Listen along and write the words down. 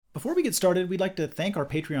Before we get started, we'd like to thank our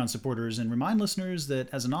Patreon supporters and remind listeners that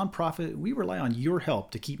as a nonprofit, we rely on your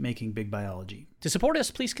help to keep making Big Biology. To support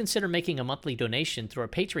us, please consider making a monthly donation through our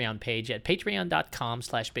Patreon page at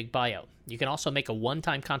patreon.com/bigbio. You can also make a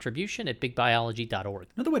one-time contribution at bigbiology.org.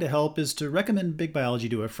 Another way to help is to recommend Big Biology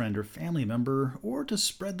to a friend or family member, or to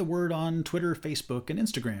spread the word on Twitter, Facebook, and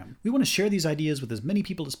Instagram. We want to share these ideas with as many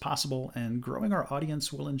people as possible, and growing our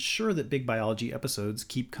audience will ensure that Big Biology episodes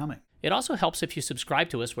keep coming. It also helps if you subscribe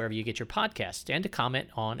to us wherever you get your podcasts and to comment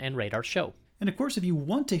on and rate our show. And of course, if you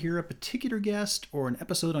want to hear a particular guest or an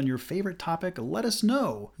episode on your favorite topic, let us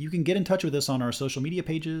know. You can get in touch with us on our social media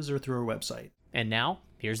pages or through our website. And now,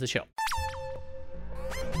 here's the show.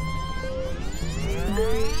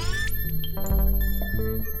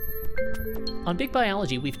 On Big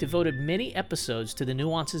Biology, we've devoted many episodes to the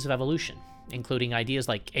nuances of evolution, including ideas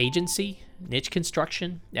like agency, niche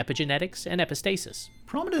construction, epigenetics, and epistasis.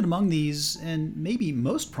 Prominent among these, and maybe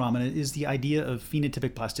most prominent, is the idea of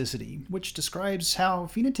phenotypic plasticity, which describes how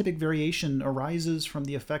phenotypic variation arises from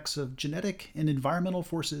the effects of genetic and environmental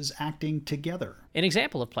forces acting together. An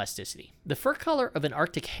example of plasticity: the fur color of an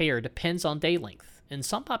Arctic hare depends on day length. In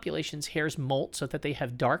some populations, hares molt so that they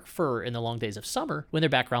have dark fur in the long days of summer when their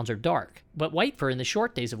backgrounds are dark, but white fur in the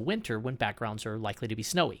short days of winter when backgrounds are likely to be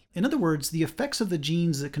snowy. In other words, the effects of the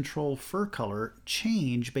genes that control fur color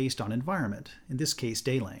change based on environment, in this case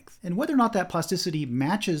day length. And whether or not that plasticity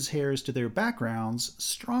matches hares to their backgrounds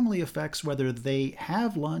strongly affects whether they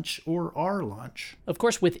have lunch or are lunch. Of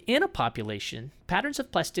course, within a population, patterns of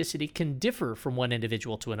plasticity can differ from one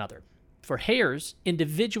individual to another. For hares,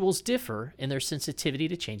 individuals differ in their sensitivity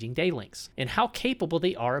to changing day lengths and how capable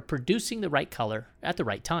they are of producing the right color at the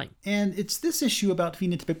right time. And it's this issue about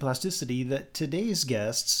phenotypic plasticity that today's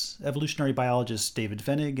guests, evolutionary biologists David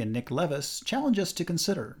Fenig and Nick Levis, challenge us to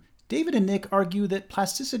consider. David and Nick argue that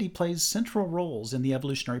plasticity plays central roles in the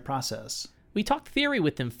evolutionary process. We talked theory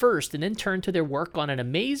with them first and then turned to their work on an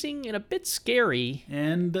amazing and a bit scary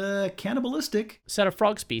and cannibalistic set of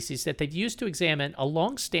frog species that they've used to examine a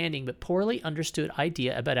long-standing but poorly understood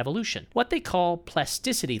idea about evolution, what they call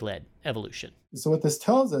plasticity-led evolution. So what this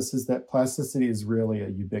tells us is that plasticity is really a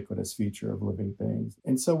ubiquitous feature of living things.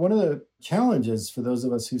 And so one of the challenges for those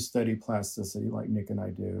of us who study plasticity, like Nick and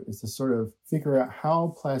I do, is to sort of figure out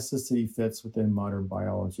how plasticity fits within modern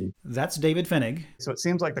biology. That's David Fenig. So it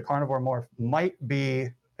seems like the carnivore morph might be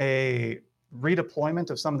a redeployment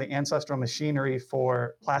of some of the ancestral machinery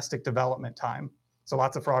for plastic development time. So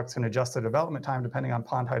lots of frogs can adjust their development time depending on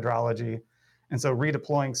pond hydrology. And so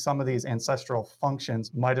redeploying some of these ancestral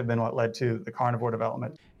functions might have been what led to the carnivore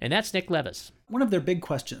development. And that's Nick Levis. One of their big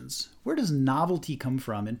questions: where does novelty come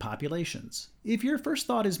from in populations? If your first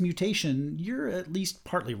thought is mutation, you're at least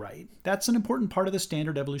partly right. That's an important part of the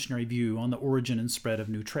standard evolutionary view on the origin and spread of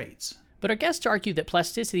new traits. But our guests argue that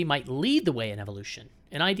plasticity might lead the way in evolution,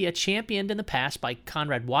 an idea championed in the past by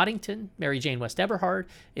Conrad Waddington, Mary Jane West Everhard,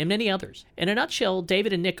 and many others. In a nutshell,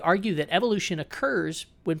 David and Nick argue that evolution occurs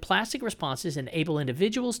when plastic responses enable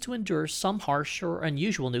individuals to endure some harsh or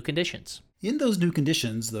unusual new conditions. In those new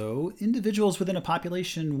conditions, though, individuals within a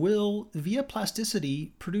population will, via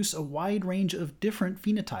plasticity, produce a wide range of different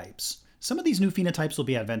phenotypes. Some of these new phenotypes will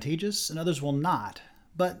be advantageous and others will not.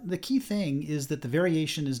 But the key thing is that the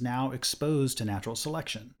variation is now exposed to natural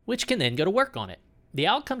selection, which can then go to work on it. The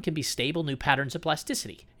outcome can be stable new patterns of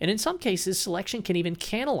plasticity, and in some cases, selection can even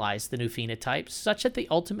canalize the new phenotypes such that they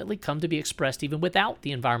ultimately come to be expressed even without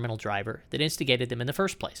the environmental driver that instigated them in the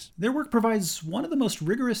first place. Their work provides one of the most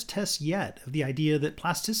rigorous tests yet of the idea that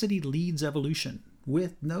plasticity leads evolution,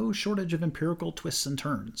 with no shortage of empirical twists and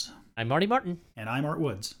turns. I'm Marty Martin. And I'm Art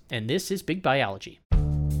Woods. And this is Big Biology.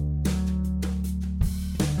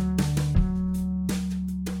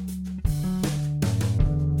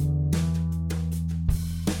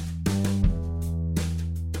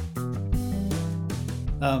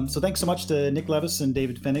 So thanks so much to Nick Levis and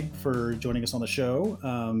David Fenig for joining us on the show.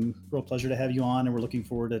 Real pleasure to have you on, and we're looking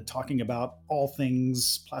forward to talking about all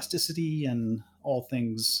things plasticity and all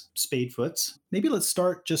things spadefoots. Maybe let's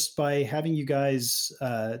start just by having you guys,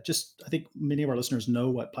 I think many of our listeners know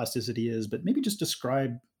what plasticity is, but maybe just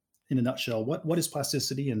describe in a nutshell, what is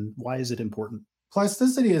plasticity and why is it important?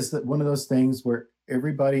 Plasticity is one of those things where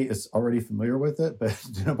everybody is already familiar with it, but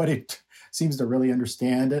nobody seems to really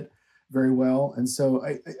understand it very well. And so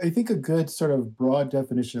I think a good sort of broad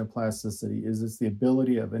definition of plasticity is it's the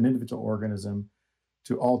ability of an individual organism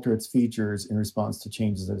to alter its features in response to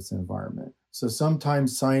changes in its environment. So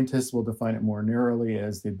sometimes scientists will define it more narrowly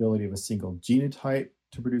as the ability of a single genotype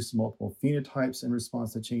to produce multiple phenotypes in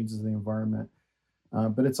response to changes in the environment.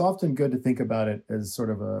 But it's often good to think about it as sort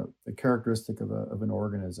of a characteristic of an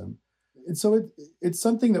organism. And so it's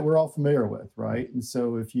something that we're all familiar with, right? And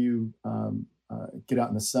so if you get out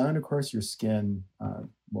in the sun, of course, your skin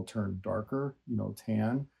will turn darker,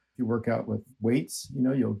 tan. If you work out with weights,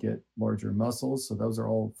 you'll get larger muscles. So those are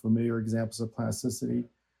all familiar examples of plasticity.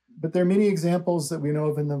 But there are many examples that we know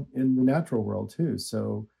of in the natural world too.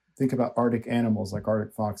 So think about Arctic animals like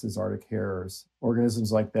Arctic foxes, Arctic hares.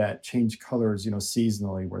 Organisms like that change colors,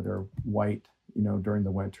 seasonally, where they're white, during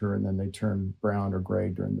the winter, and then they turn brown or gray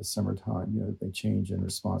during the summertime. They change in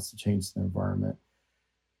response to change in the environment.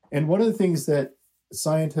 And one of the things that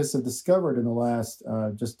scientists have discovered in the last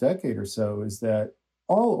just decade or so is that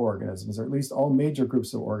all organisms, or at least all major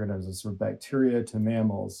groups of organisms, from bacteria to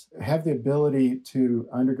mammals, have the ability to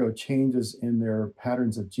undergo changes in their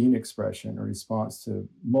patterns of gene expression in response to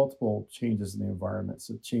multiple changes in the environment.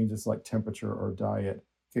 So changes like temperature or diet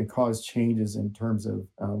can cause changes in terms of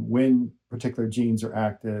when particular genes are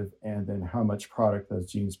active, and then how much product those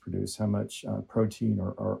genes produce, how much protein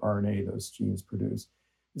or RNA those genes produce.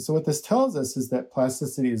 And so what this tells us is that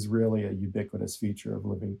plasticity is really a ubiquitous feature of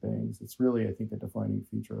living things. It's really, I think, a defining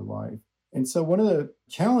feature of life. And so one of the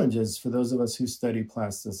challenges for those of us who study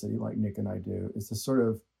plasticity, like Nick and I do, is to sort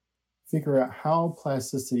of figure out how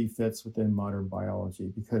plasticity fits within modern biology,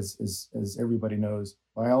 because as everybody knows,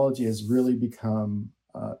 biology has really become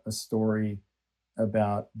a story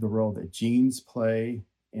about the role that genes play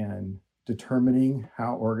in determining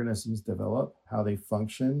how organisms develop, how they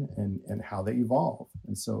function, and how they evolve.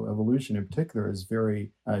 And so evolution in particular is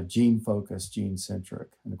very gene-focused, gene-centric.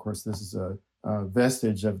 And of course, this is a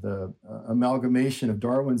vestige of the amalgamation of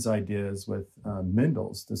Darwin's ideas with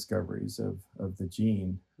Mendel's discoveries of the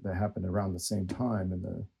gene that happened around the same time in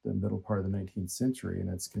the middle part of the 19th century, and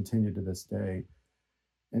it's continued to this day.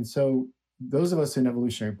 And so those of us in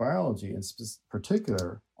evolutionary biology in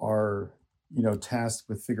particular are tasked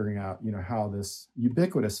with figuring out, how this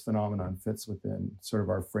ubiquitous phenomenon fits within sort of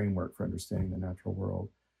our framework for understanding the natural world.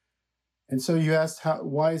 And so you asked,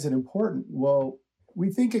 why is it important? Well, we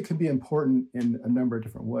think it could be important in a number of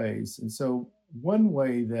different ways. And so one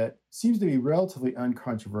way that seems to be relatively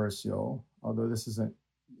uncontroversial, although this isn't,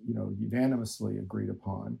 unanimously agreed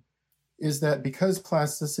upon, is that because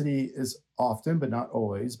plasticity is often, but not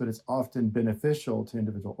always, but it's often beneficial to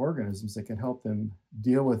individual organisms, it can help them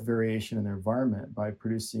deal with variation in their environment by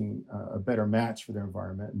producing a better match for their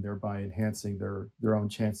environment and thereby enhancing their own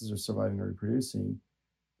chances of surviving or reproducing,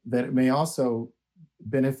 that it may also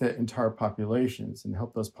benefit entire populations and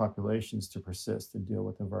help those populations to persist and deal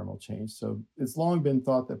with environmental change. So it's long been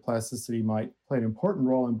thought that plasticity might play an important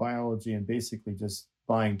role in biology and basically just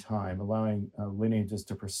buying time, allowing lineages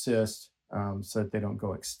to persist so that they don't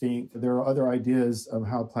go extinct. There are other ideas of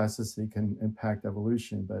how plasticity can impact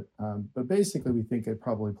evolution, but basically we think it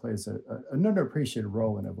probably plays an underappreciated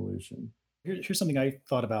role in evolution. Here's something I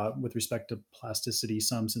thought about with respect to plasticity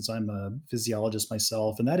since I'm a physiologist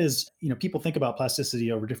myself, and that is, people think about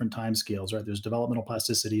plasticity over different time scales, right? There's developmental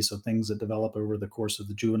plasticity, so things that develop over the course of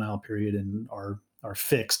the juvenile period and are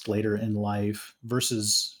fixed later in life,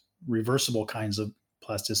 versus reversible kinds of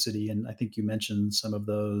plasticity. And I think you mentioned some of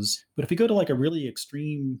those. But if we go to like a really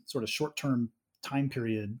extreme sort of short-term time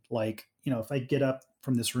period, like, if I get up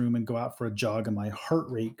from this room and go out for a jog and my heart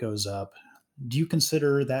rate goes up, do you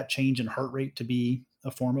consider that change in heart rate to be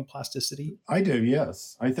a form of plasticity? I do,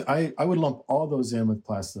 yes. I would lump all those in with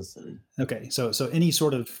plasticity. Okay, so any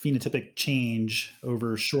sort of phenotypic change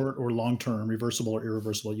over short or long term, reversible or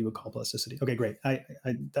irreversible, you would call plasticity. Okay, great.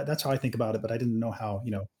 That's how I think about it, but I didn't know how,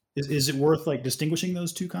 is it worth like distinguishing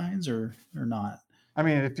those two kinds or not? I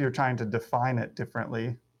mean, if you're trying to define it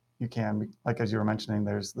differently, you can, like as you were mentioning,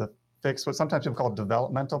 there's the fixed, what sometimes people call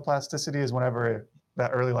developmental plasticity, is whenever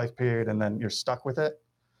that early life period and then you're stuck with it.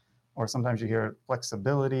 Or sometimes you hear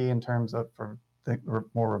flexibility in terms of for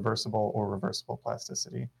more reversible or reversible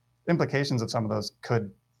plasticity. Implications of some of those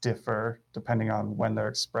could differ depending on when they're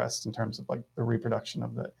expressed in terms of like the reproduction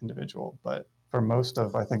of the individual. But for most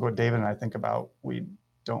of, I think, what David and I think about, we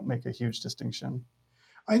don't make a huge distinction.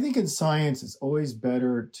 I think in science, it's always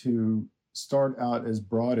better to start out as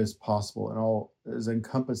broad as possible and all as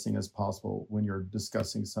encompassing as possible when you're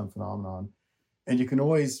discussing some phenomenon. And you can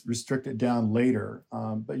always restrict it down later.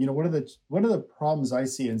 But one of the problems I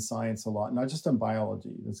see in science a lot, not just in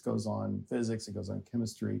biology, this goes on physics, it goes on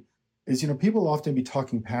chemistry, is people often be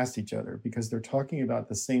talking past each other because they're talking about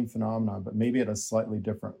the same phenomenon, but maybe at a slightly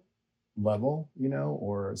different level,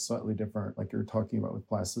 or slightly different, like you're talking about with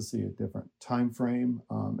plasticity, a different time frame.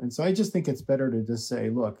 And so I just think it's better to just say,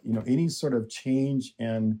 look, any sort of change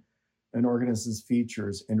in an organism's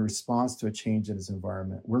features in response to a change in its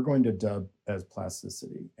environment, we're going to dub as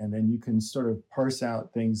plasticity. And then you can sort of parse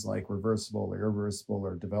out things like reversible or irreversible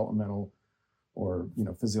or developmental or,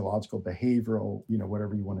 physiological, behavioral,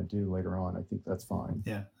 whatever you want to do later on. I think that's fine.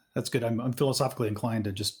 Yeah, that's good. I'm philosophically inclined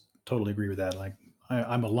to just totally agree with that. Like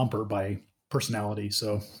I'm a lumper by personality,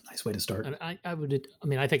 so nice way to start. And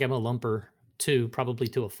I think I'm a lumper too, probably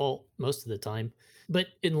to a fault most of the time. But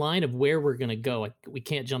in line of where we're going to go, we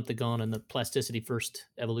can't jump the gun on the plasticity first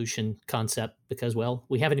evolution concept because, well,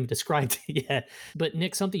 we haven't even described it yet. But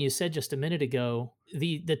Nick, something you said just a minute ago,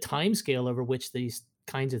 the time scale over which these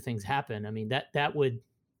kinds of things happen, I mean, that would,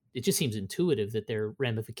 it just seems intuitive that there are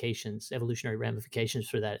ramifications, evolutionary ramifications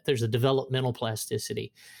for that. There's a developmental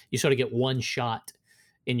plasticity. You sort of get one shot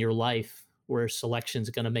in your life where selection is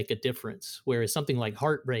going to make a difference. Whereas something like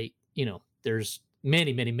heart rate, there's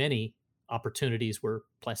many, many, many opportunities where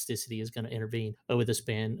plasticity is going to intervene over the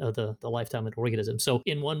span of the lifetime of an organism. So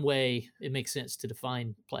in one way, it makes sense to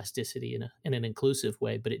define plasticity in an inclusive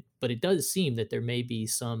way, but it does seem that there may be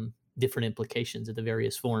some different implications of the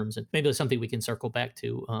various forms, and maybe that's something we can circle back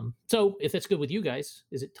to. So if that's good with you guys,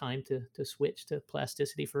 is it time to switch to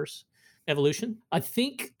plasticity first evolution? I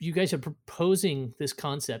think you guys are proposing this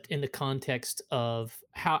concept in the context of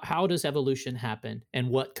how does evolution happen and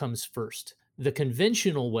what comes first. The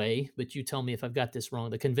conventional way, but you tell me if I've got this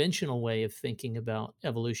wrong, the conventional way of thinking about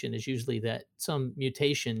evolution is usually that some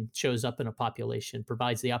mutation shows up in a population,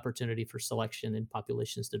 provides the opportunity for selection and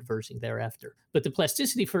populations diverging thereafter. But the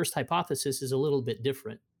plasticity first hypothesis is a little bit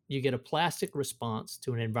different. You get a plastic response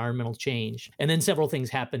to an environmental change, and then several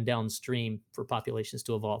things happen downstream for populations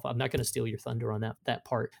to evolve. I'm not going to steal your thunder on that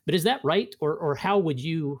part. But is that right? Or how would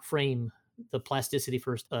you frame the plasticity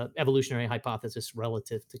first evolutionary hypothesis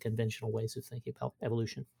relative to conventional ways of thinking about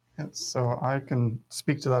evolution? Yeah, so I can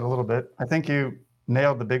speak to that a little bit. I think you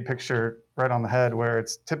nailed the big picture right on the head, where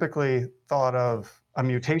it's typically thought of a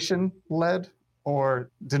mutation-led or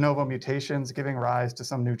de novo mutations giving rise to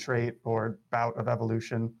some new trait or bout of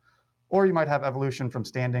evolution. Or you might have evolution from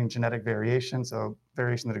standing genetic variation, so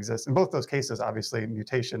variation that exists. In both those cases, obviously,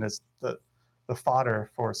 mutation is the fodder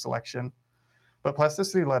for selection. But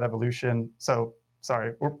plasticity-led evolution,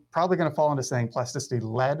 we're probably going to fall into saying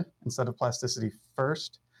plasticity-led instead of plasticity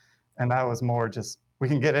first. And that was more just, we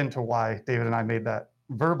can get into why David and I made that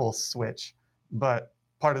verbal switch. But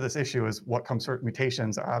part of this issue is what comes first.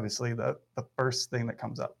 Mutations are obviously the first thing that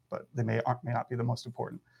comes up, but they may not be the most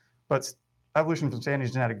important. But evolution from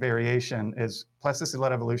standing genetic variation is,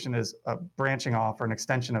 plasticity-led evolution is a branching off or an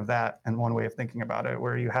extension of that, and one way of thinking about it,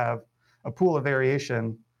 where you have a pool of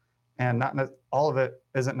variation and not all of it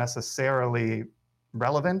isn't necessarily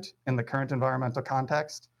relevant in the current environmental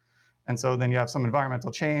context. And so then you have some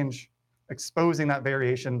environmental change exposing that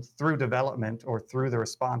variation through development or through the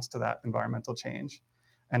response to that environmental change.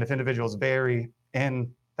 And if individuals vary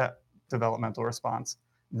in that developmental response,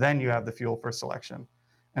 then you have the fuel for selection.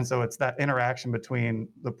 And so it's that interaction between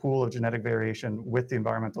the pool of genetic variation with the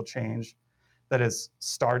environmental change that is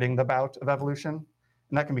starting the bout of evolution.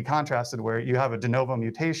 And that can be contrasted where you have a de novo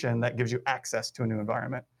mutation that gives you access to a new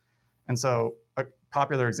environment. And so a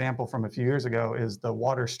popular example from a few years ago is the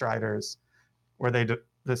water striders, where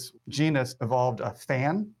this genus evolved a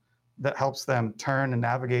fan that helps them turn and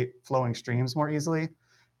navigate flowing streams more easily.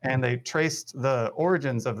 And they traced the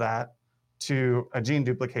origins of that to a gene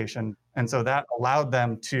duplication. And so that allowed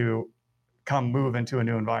them to move into a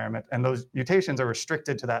new environment. And those mutations are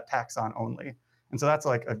restricted to that taxon only. And so that's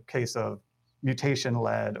like a case of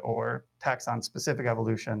mutation-led or taxon-specific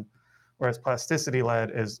evolution, whereas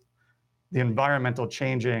plasticity-led is the environmental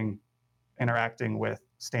changing interacting with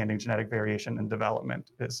standing genetic variation and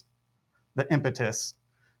development is the impetus.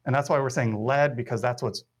 And that's why we're saying led, because that's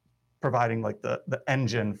what's providing like the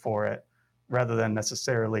engine for it, rather than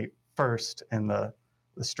necessarily first in the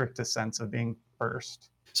strictest sense of being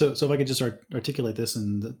first. So if I could just articulate this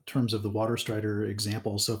in the terms of the water strider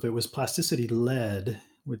example. So if it was plasticity-led,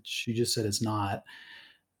 which you just said it's not,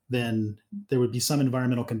 then there would be some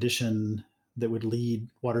environmental condition that would lead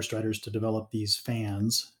water striders to develop these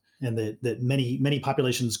fans, and that many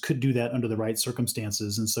populations could do that under the right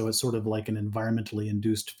circumstances. And so it's sort of like an environmentally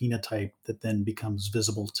induced phenotype that then becomes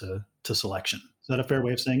visible to selection. Is that a fair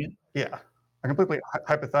way of saying it? Yeah. A completely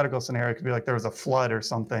hypothetical scenario could be like there was a flood or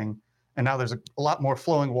something, and now there's a lot more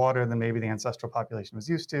flowing water than maybe the ancestral population was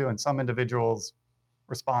used to, and some individuals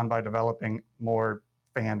respond by developing more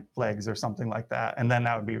fan legs or something like that. And then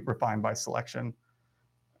that would be refined by selection,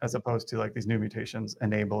 as opposed to like these new mutations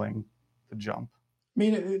enabling the jump.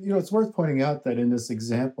 mean, it's worth pointing out that in this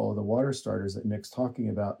example, the water starters that Nick's talking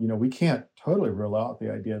about, we can't totally rule out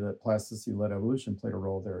the idea that plasticity-led evolution played a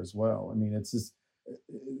role there as well. I mean, it's just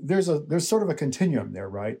there's sort of a continuum there,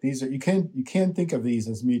 right? These are you can think of these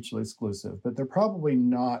as mutually exclusive, but they're probably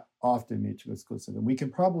not often mutually exclusive. And we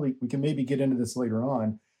can maybe get into this later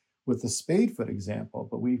on with the spadefoot example,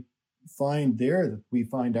 but we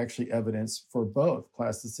find actually evidence for both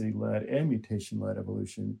plasticity-led and mutation-led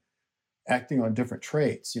evolution acting on different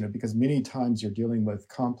traits, because many times you're dealing with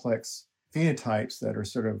complex phenotypes that are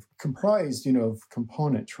sort of comprised, of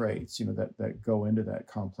component traits, that go into that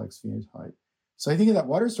complex phenotype. So I think in that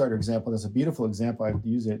water starter example, that's a beautiful example. I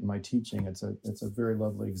use it in my teaching. It's a very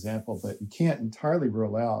lovely example, but you can't entirely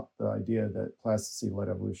rule out the idea that plasticity-led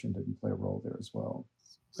evolution didn't play a role there as well.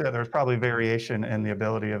 So yeah, there's probably variation in the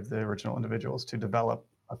ability of the original individuals to develop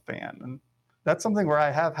a fan. And that's something where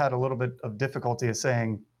I have had a little bit of difficulty is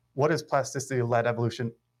saying, what is plasticity-led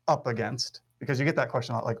evolution up against? Because you get that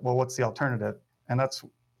question a lot, like, well, what's the alternative? And that's,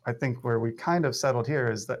 I think, where we kind of settled here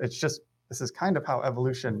is that this is kind of how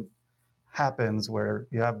evolution happens, where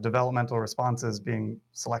you have developmental responses being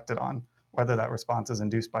selected on. Whether that response is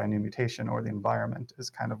induced by a new mutation or the environment is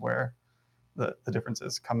kind of where the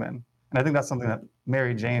differences come in. And I think that's something that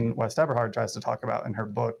Mary Jane West Eberhard tries to talk about in her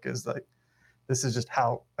book, is like, this is just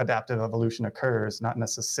how adaptive evolution occurs, not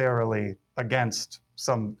necessarily against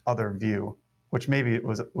some other view, which maybe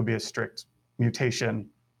would be a strict mutation,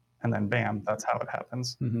 and then bam, that's how it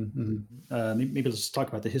happens. Mm-hmm, mm-hmm. Maybe let's talk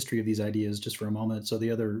about the history of these ideas just for a moment. So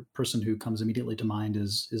the other person who comes immediately to mind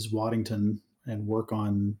is Waddington, and work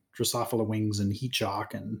on Drosophila wings and heat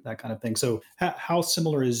shock and that kind of thing. So how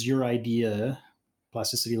similar is your idea,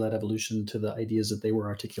 plasticity-led evolution, to the ideas that they were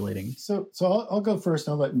articulating? So I'll go first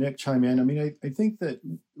and I'll let Nick chime in. I mean, I think that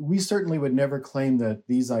we certainly would never claim that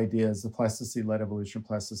these ideas, the plasticity-led evolution,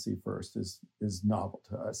 plasticity first, is novel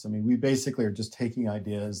to us. I mean, we basically are just taking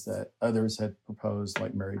ideas that others had proposed,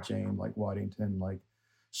 like Mary Jane, like Waddington, like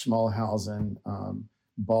Schmalhausen,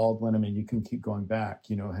 Baldwin. I mean, you can keep going back,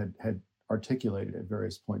 had articulated at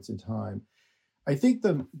various points in time. I think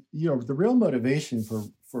the real motivation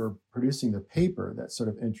for producing the paper that sort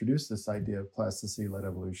of introduced this idea of plasticity-led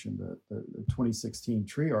evolution, the 2016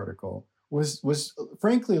 Tree article, was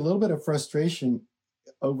frankly a little bit of frustration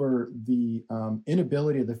over the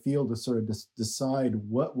inability of the field to sort of decide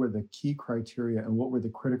what were the key criteria and what were the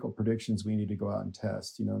critical predictions we need to go out and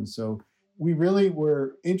test. And so we really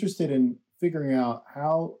were interested in figuring out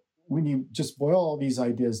how, when you just boil all these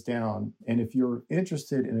ideas down, and if you're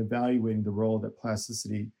interested in evaluating the role that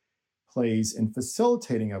plasticity plays in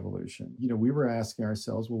facilitating evolution, we were asking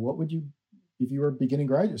ourselves, well, what would you, if you were a beginning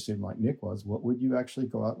graduate student like Nick was, what would you actually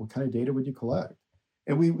go out, what kind of data would you collect?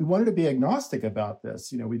 And we wanted to be agnostic about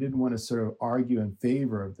this. We didn't want to sort of argue in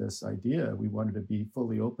favor of this idea. We wanted to be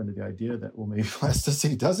fully open to the idea that, well, maybe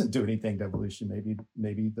plasticity doesn't do anything to evolution.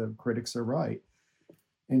 Maybe the critics are right.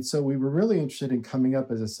 And so we were really interested in coming up,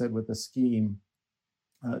 as I said, with a scheme,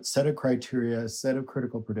 set of criteria, set of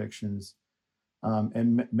critical predictions,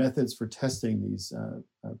 and methods for testing these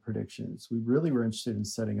predictions. We really were interested in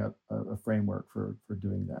setting up a framework for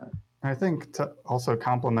doing that. I think to also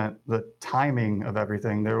complement the timing of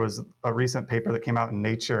everything, there was a recent paper that came out in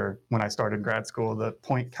Nature when I started grad school, the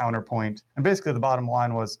point counterpoint. And basically the bottom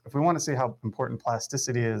line was, if we want to see how important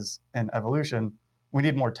plasticity is in evolution, we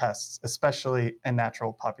need more tests, especially in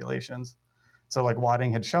natural populations. So like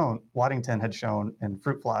Waddington had shown in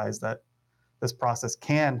fruit flies that this process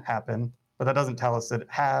can happen, but that doesn't tell us that it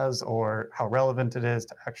has or how relevant it is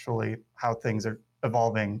to actually how things are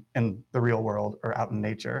evolving in the real world or out in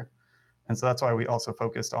nature. And so that's why we also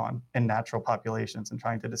focused on in natural populations and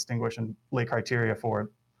trying to distinguish and lay criteria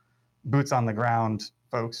for boots on the ground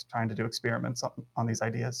folks trying to do experiments on these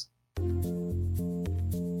ideas.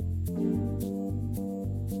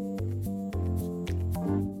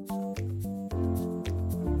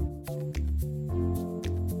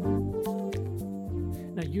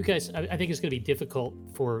 You guys, I think it's going to be difficult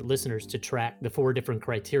for listeners to track the 4 different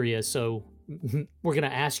criteria. So we're going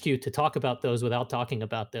to ask you to talk about those without talking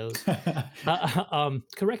about those.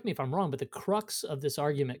 Correct me if I'm wrong, but the crux of this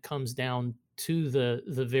argument comes down to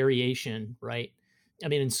the variation, right? I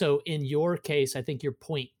mean, and so in your case, I think your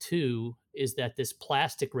point 2 is that this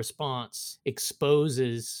plastic response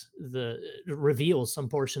reveals some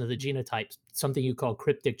portion of the genotype, something you call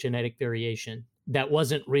cryptic genetic variation, that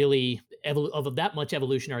wasn't really of that much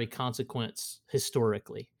evolutionary consequence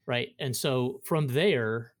historically, right? And so from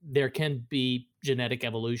there can be genetic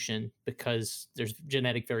evolution because there's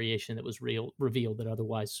genetic variation that was revealed that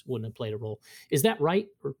otherwise wouldn't have played a role. Is that right?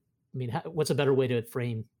 Or, I mean, what's a better way to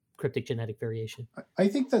frame cryptic genetic variation. I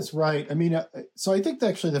think that's right. I mean, so I think that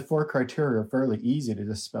actually the 4 criteria are fairly easy to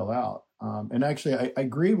just spell out. And actually, I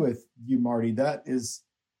agree with you, Marty. That is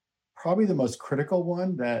probably the most critical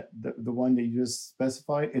one, that the one that you just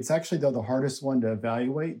specified. It's actually, though, the hardest one to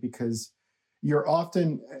evaluate, because you're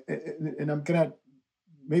often, and I'm going to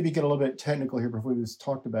maybe get a little bit technical here before we just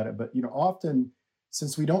talked about it, but, often,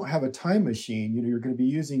 since we don't have a time machine, you're going to be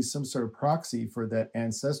using some sort of proxy for that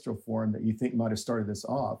ancestral form that you think might have started this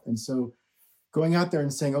off. And so going out there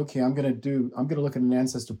and saying, okay, I'm going to look at an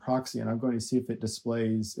ancestor proxy, and I'm going to see if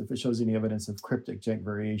it shows any evidence of cryptic genetic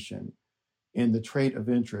variation in the trait of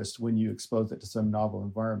interest when you expose it to some novel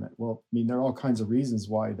environment. Well, I mean, there are all kinds of reasons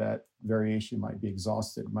why that variation might be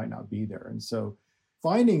exhausted, might not be there. And so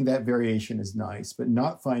finding that variation is nice, but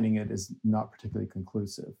not finding it is not particularly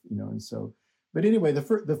conclusive, and so, but anyway,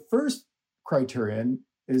 the first criterion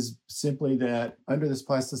is simply that under this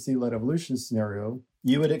plasticity-led evolution scenario,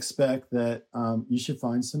 you would expect that you should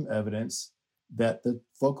find some evidence that the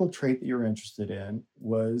focal trait that you're interested in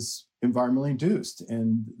was environmentally induced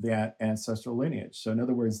in that ancestral lineage. So in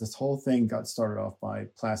other words, this whole thing got started off by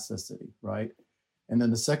plasticity, right? And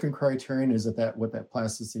then the second criterion is that what that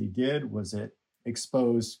plasticity did was it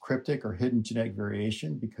exposed cryptic or hidden genetic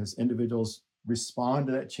variation, because individuals respond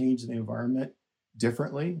to that change in the environment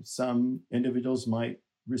differently. Some individuals might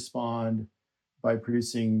respond by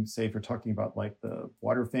producing, say, if you're talking about like the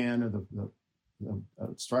water fan or the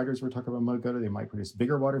striders we're talking about a moment ago, they might produce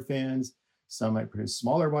bigger water fans. Some might produce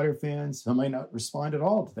smaller water fans. Some might not respond at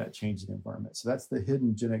all to that change in the environment. So that's the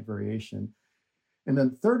hidden genetic variation. And then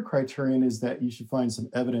the third criterion is that you should find some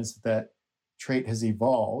evidence that trait has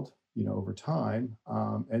evolved, over time.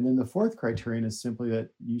 And then the fourth criterion is simply that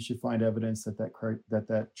you should find evidence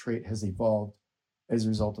that trait has evolved as a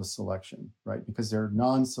result of selection, right? Because there are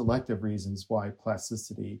non-selective reasons why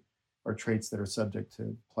plasticity or traits that are subject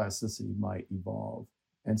to plasticity might evolve.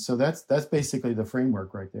 And so that's basically the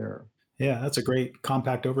framework right there. Yeah, that's a great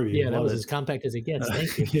compact overview. Yeah, that was as compact as it gets.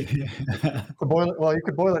 Thank you. You could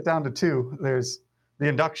boil it down to 2. There's the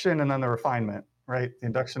induction and then the refinement, right? The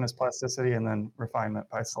induction is plasticity, and then refinement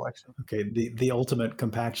by selection. Okay, the ultimate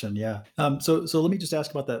compaction, yeah. So let me just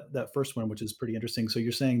ask about that first one, which is pretty interesting. So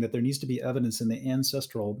you're saying that there needs to be evidence in the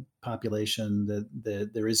ancestral population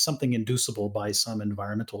that there is something inducible by some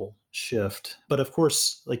environmental shift. But of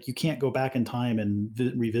course, like, you can't go back in time and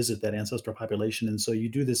revisit that ancestral population. And so you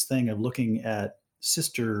do this thing of looking at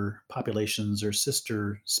sister populations or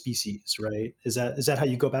sister species, right? Is that how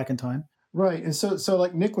you go back in time? Right. And so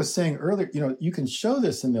like Nick was saying earlier, you can show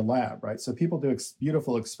this in the lab, right? So people do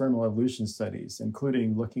beautiful experimental evolution studies,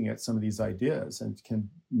 including looking at some of these ideas, and can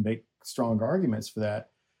make strong arguments for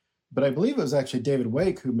that. But I believe it was actually David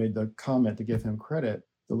Wake who made the comment, to give him credit,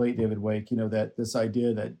 the late David Wake, that this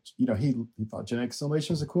idea that, he thought genetic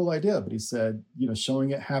assimilation was a cool idea, but he said,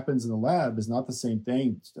 showing it happens in the lab is not the same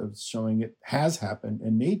thing as showing it has happened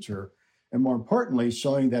in nature. And more importantly,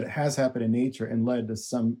 showing that it has happened in nature and led to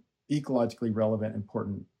some ecologically relevant,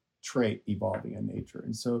 important trait evolving in nature.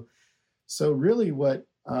 And so really what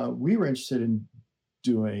we were interested in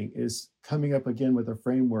doing is coming up again with a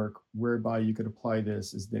framework whereby you could apply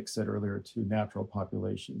this, as Nick said earlier, to natural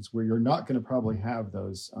populations, where you're not going to probably have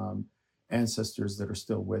those ancestors that are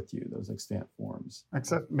still with you, those extant forms.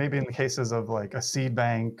 Except maybe in the cases of like a seed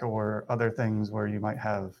bank or other things where you might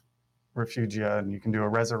have refugia and you can do a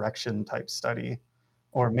resurrection type study.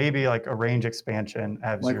 Or maybe like a range expansion.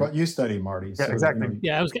 Like what you study, Marty. Yeah, so, exactly.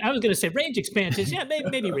 Yeah, I was going to say range expansions. Yeah,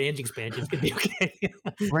 maybe range expansions could be okay.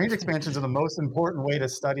 Range expansions are the most important way to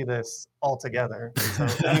study this altogether. So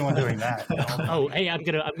anyone doing that. Oh, hey, I'm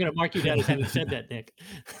gonna mark you down as having said that, Nick.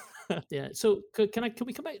 Yeah. So can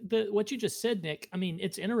we come back to what you just said, Nick? I mean,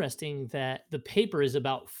 it's interesting that the paper is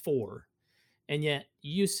about 4, and yet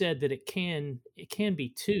you said that it can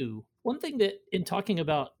be 2. One thing that, in talking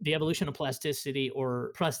about the evolution of plasticity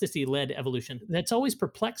or plasticity-led evolution, that's always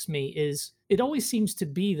perplexed me is it always seems to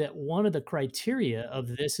be that one of the criteria of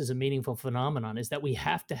this as a meaningful phenomenon is that we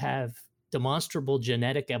have to have demonstrable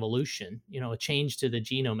genetic evolution, a change to the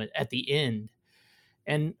genome at the end.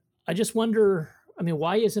 And I just wonder,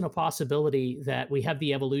 why isn't a possibility that we have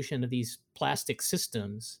the evolution of these plastic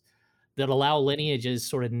systems that allow lineages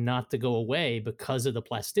sort of not to go away because of the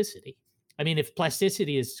plasticity? If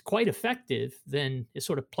plasticity is quite effective, then it's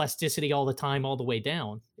sort of plasticity all the time, all the way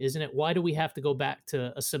down, isn't it? Why do we have to go back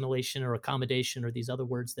to assimilation or accommodation or these other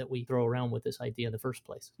words that we throw around with this idea in the first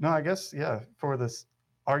place? No, I guess, yeah, for this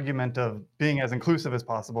argument of being as inclusive as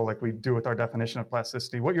possible, like we do with our definition of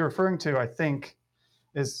plasticity, what you're referring to, I think,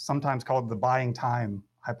 is sometimes called the buying time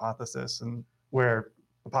hypothesis, and where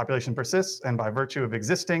the population persists, and by virtue of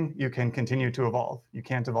existing, you can continue to evolve. You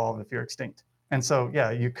can't evolve if you're extinct. And so,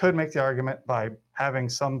 yeah, you could make the argument by having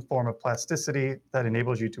some form of plasticity that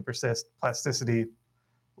enables you to persist. Plasticity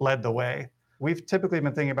led the way. We've typically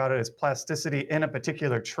been thinking about it as plasticity in a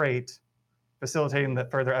particular trait, facilitating the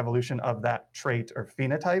further evolution of that trait or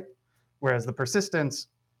phenotype, whereas the persistence,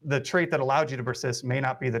 the trait that allowed you to persist may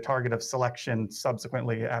not be the target of selection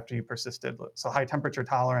subsequently after you persisted. So high temperature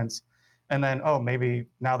tolerance, and then, oh, maybe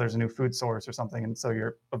now there's a new food source or something, and so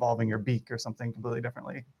you're evolving your beak or something completely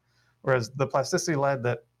differently. Whereas the plasticity led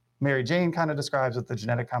that Mary Jane kind of describes with the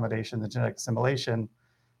genetic accommodation, the genetic assimilation,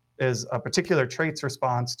 is a particular trait's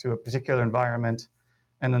response to a particular environment,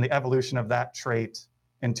 and then the evolution of that trait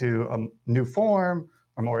into a new form,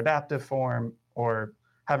 or more adaptive form, or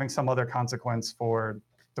having some other consequence for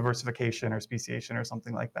diversification or speciation or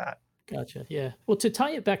something like that. Gotcha. Yeah. Well, to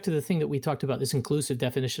tie it back to the thing that we talked about, this inclusive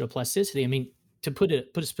definition of plasticity, I mean, to put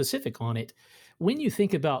a specific on it, when you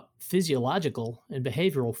think about physiological and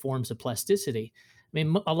behavioral forms of plasticity, I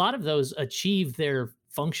mean, a lot of those achieve their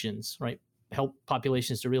functions, right? Help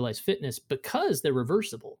populations to realize fitness because they're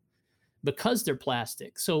reversible, because they're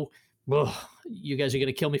plastic. So, well, you guys are going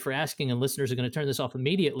to kill me for asking, and listeners are going to turn this off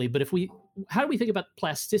immediately. But how do we think about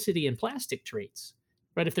plasticity in plastic traits,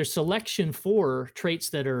 right? If there's selection for traits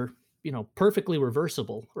that are, perfectly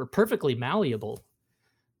reversible or perfectly malleable,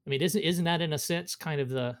 I mean, isn't that in a sense kind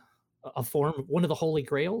of a form, one of the holy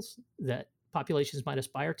grails that populations might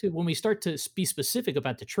aspire to? When we start to be specific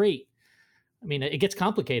about the trait, I mean, it gets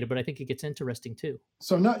complicated, but I think it gets interesting too.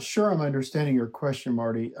 So I'm not sure I'm understanding your question,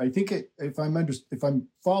 Marty. I think if I'm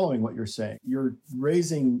following what you're saying, you're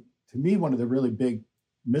raising, to me, one of the really big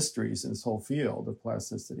mysteries in this whole field of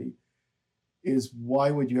plasticity is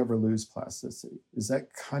why would you ever lose plasticity? Is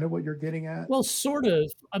that kind of what you're getting at? Well, sort of.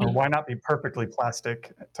 I mean, or why not be perfectly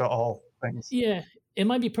plastic to all things? Yeah, it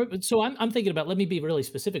might be perfect. So I'm thinking about, let me be really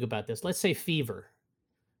specific about this. Let's say fever,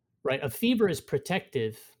 right? A fever is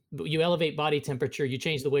protective. You elevate body temperature, you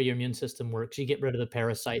change the way your immune system works, you get rid of the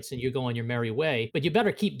parasites, and you go on your merry way. But you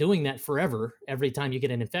better keep doing that forever, every time you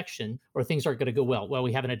get an infection, or things aren't going to go well. Well,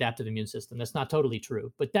 we have an adaptive immune system. That's not totally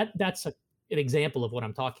true, but that's an example of what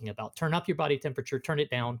I'm talking about. Turn up your body temperature, turn it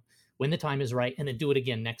down when the time is right, and then do it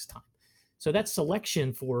again next time. So that's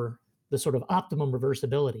selection for the sort of optimum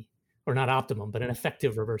reversibility, or not optimum, but an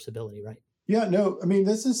effective reversibility, right? Yeah, no, I mean,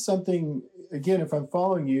 this is something, again, if I'm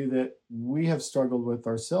following you, that we have struggled with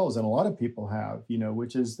ourselves, and a lot of people have,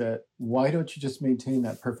 which is that why don't you just maintain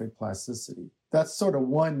that perfect plasticity? That's sort of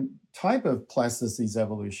one type of plasticity's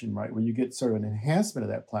evolution, right? Where you get sort of an enhancement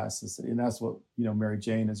of that plasticity. And that's what, Mary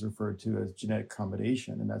Jane has referred to as genetic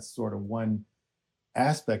accommodation. And that's sort of one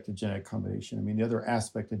aspect of genetic accommodation. I mean, the other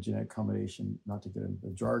aspect of genetic accommodation, not to get into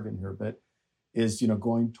the jargon here, but is,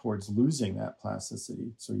 going towards losing that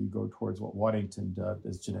plasticity. So you go towards what Waddington dubbed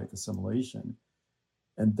as genetic assimilation.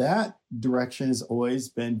 And that direction has always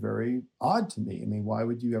been very odd to me. I mean, why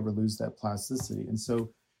would you ever lose that plasticity? And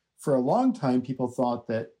so for a long time, people thought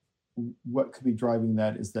that what could be driving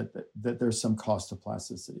that is that there's some cost of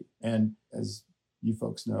plasticity. And as you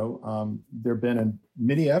folks know, there have been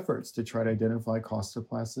many efforts to try to identify cost of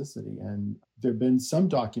plasticity. And there have been some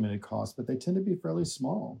documented costs, but they tend to be fairly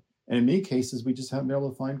small. And in many cases, we just haven't been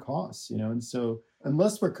able to find costs, And so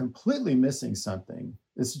unless we're completely missing something,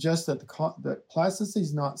 it suggests that that plasticity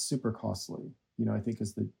is not super costly, I think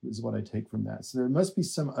is what I take from that. So there must be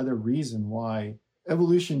some other reason why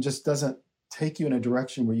evolution just doesn't take you in a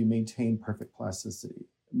direction where you maintain perfect plasticity.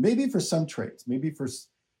 Maybe for some traits, maybe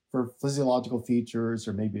for physiological features,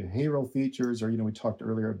 or maybe behavioral features, or, we talked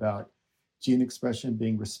earlier about gene expression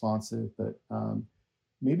being responsive, but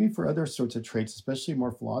maybe for other sorts of traits, especially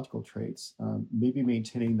morphological traits, maybe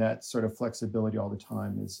maintaining that sort of flexibility all the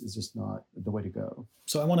time is just not the way to go.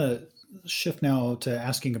 So I want to shift now to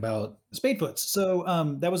asking about spadefoots. So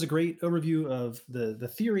that was a great overview of the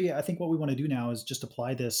theory. I think what we want to do now is just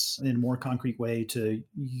apply this in a more concrete way to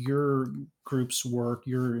your group's work,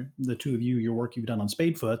 the two of you, your work you've done on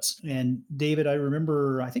spadefoots. And David,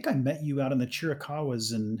 I think I met you out in the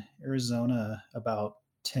Chiricahuas in Arizona about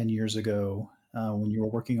 10 years ago. When you were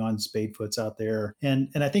working on spadefoots out there. And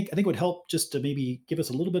I think it would help just to maybe give us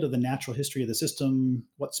a little bit of the natural history of the system.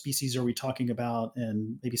 What species are we talking about?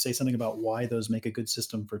 And maybe say something about why those make a good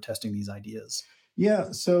system for testing these ideas.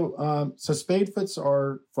 Yeah, so spadefoots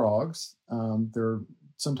are frogs. They're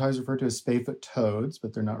sometimes referred to as spadefoot toads,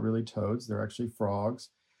 but they're not really toads. They're actually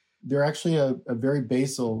frogs. They're actually a very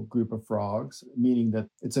basal group of frogs, meaning that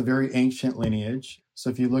it's a very ancient lineage. So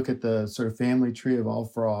if you look at the sort of family tree of all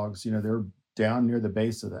frogs, they're down near the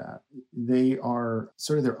base of that. They are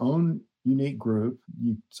sort of their own unique group.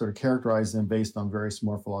 You sort of characterize them based on various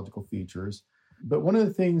morphological features. But one of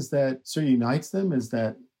the things that sort of unites them is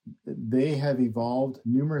that they have evolved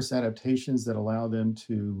numerous adaptations that allow them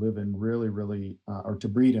to live in or to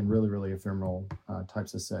breed in really ephemeral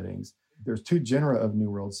types of settings. There's two genera of New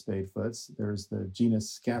World spadefoots. There's the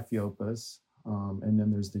genus Scaphiopus, and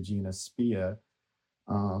then there's the genus Spia.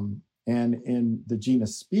 And in the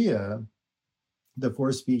genus Spia, the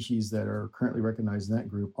 4 species that are currently recognized in that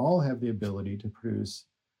group all have the ability to produce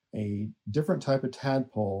a different type of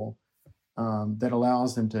tadpole that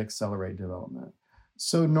allows them to accelerate development.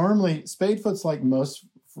 So normally, spadefoots, like most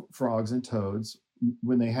frogs and toads,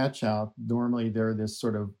 when they hatch out, normally they're this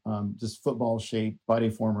sort of just football-shaped body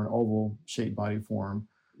form or an oval-shaped body form.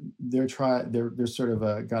 They're sort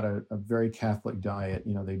of got a very Catholic diet.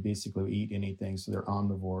 They basically eat anything, so they're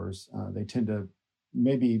omnivores. They tend to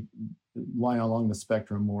maybe lie along the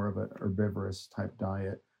spectrum more of an herbivorous type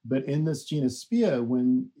diet. But in this genus Spia,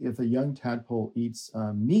 if a young tadpole eats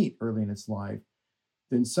meat early in its life,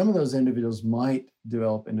 then some of those individuals might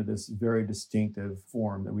develop into this very distinctive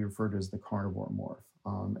form that we refer to as the carnivore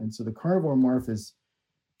morph. And so the carnivore morph is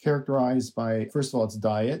characterized by, first of all, its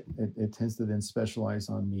diet. It tends to then specialize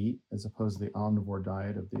on meat as opposed to the omnivore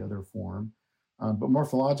diet of the other form. But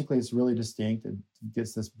morphologically, it's really distinct. It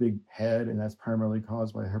gets this big head, and that's primarily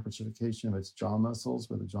caused by hypertrophication of its jaw muscles,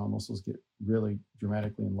 where the jaw muscles get really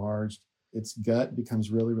dramatically enlarged. Its gut becomes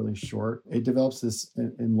really short. It develops this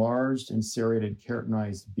enlarged and serrated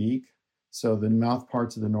keratinized beak. So the mouth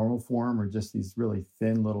parts of the normal form are just these really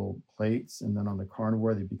thin little plates. And then on the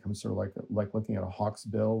carnivore, they become sort of like looking at a hawk's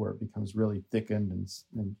bill, where it becomes really thickened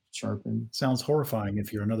and sharpened. Sounds horrifying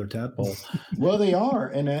if you're another tadpole. Well, they are.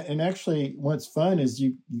 And actually, what's fun is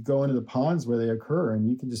you go into the ponds where they occur, and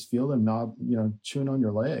you can just feel them chewing on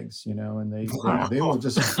your legs, and they will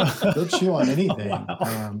just, they'll chew on anything.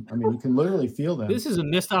 Wow. You can literally feel them. This is a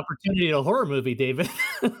missed opportunity in a horror movie, David.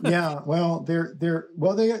 Yeah, well, there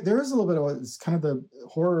is a little bit of it's kind of the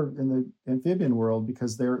horror in the amphibian world,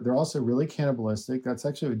 because they're also really cannibalistic. That's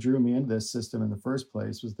actually what drew me into this system in the first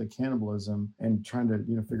place, was the cannibalism and trying to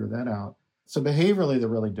figure that out. So behaviorally, they're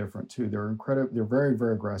really different too. They're very,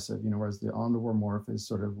 very aggressive, whereas the omnivore morph is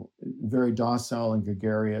sort of very docile and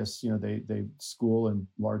gregarious. They school in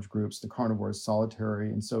large groups. The carnivore is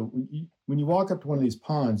solitary. And so when you walk up to one of these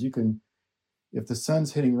ponds, if the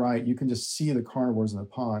sun's hitting right, you can just see the carnivores in the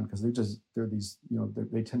pond, because they're these,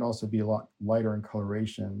 they tend to also be a lot lighter in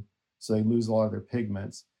coloration. So they lose a lot of their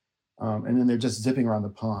pigments. And then they're just zipping around the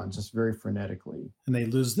pond, just very frenetically. And they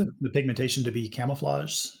lose the pigmentation to be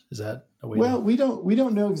camouflage? Is that a way? Well, we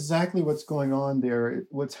don't know exactly what's going on there.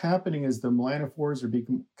 What's happening is the melanophores are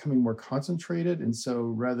becoming more concentrated, and so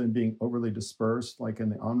rather than being overly dispersed like in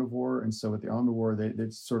the omnivore, and so with the omnivore, they're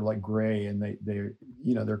sort of like gray, and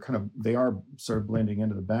they are sort of blending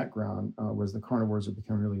into the background, whereas the carnivores are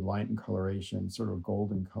becoming really light in coloration, sort of a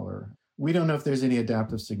golden color. We don't know if there's any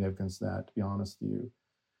adaptive significance to that, to be honest with you.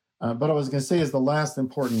 But what I was going to say is the last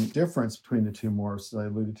important difference between the two morphs that I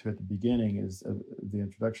alluded to at the beginning is the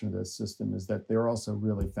introduction of this system, is that they're also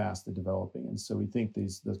really fast at developing. And so we think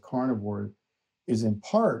the carnivore is in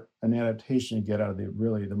part an adaptation to get out of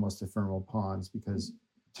the most ephemeral ponds, because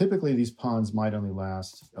typically these ponds might only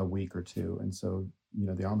last a week or two. And so,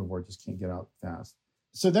 the omnivore just can't get out fast.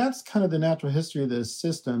 So that's kind of the natural history of this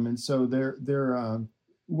system. And so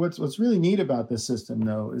What's really neat about this system,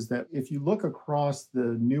 though, is that if you look across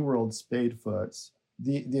the New World spadefoots,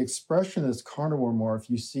 the expression of this carnivore morph,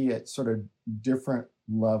 you see at sort of different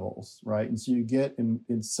levels, right? And so you get,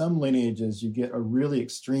 in some lineages, you get a really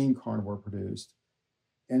extreme carnivore produced.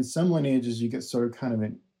 In some lineages, you get sort of kind of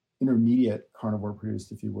an intermediate carnivore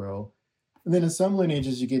produced, if you will. And then in some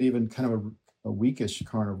lineages, you get even kind of a weakish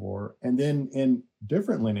carnivore. And then in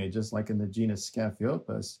different lineages, like in the genus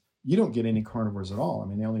Scaphiopus, you don't get any carnivores at all.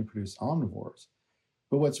 They only produce omnivores.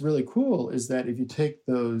 But what's really cool is that if you take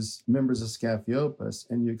those members of Scaphiopus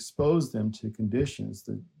and you expose them to conditions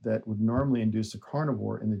that would normally induce a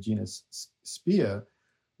carnivore in the genus Spia,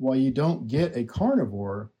 while you don't get a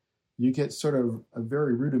carnivore, you get sort of a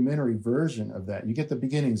very rudimentary version of that. You get the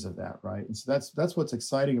beginnings of that, right? And so that's what's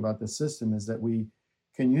exciting about this system, is that we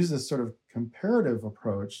can use this sort of comparative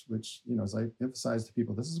approach, which, as I emphasize to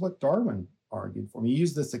people, this is what Darwin argued for. He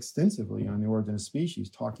used this extensively on The Origin of Species,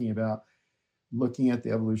 talking about looking at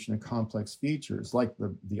the evolution of complex features like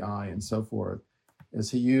the eye and so forth,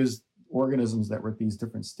 as he used organisms that were at these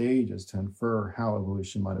different stages to infer how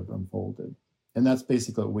evolution might have unfolded. And that's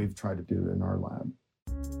basically what we've tried to do in our lab.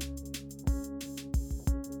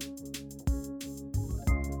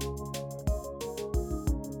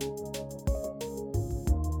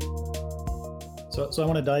 So So I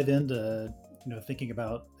want to dive into thinking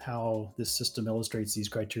about how this system illustrates these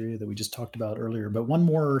criteria that we just talked about earlier. But one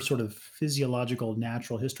more sort of physiological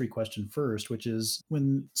natural history question first, which is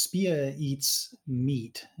when Spia eats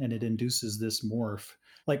meat and it induces this morph,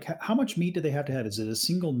 like how much meat do they have to have? Is it a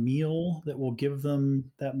single meal that will give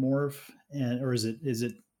them that morph, and or is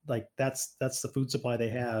it like that's the food supply they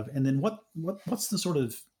have? And then what's the sort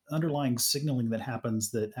of underlying signaling that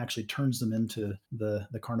happens that actually turns them into the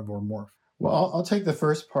carnivore morph? Well, I'll take the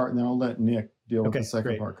first part and then I'll let Nick deal with the second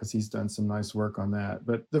great. part because he's done some nice work on that.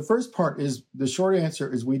 But the first part is the short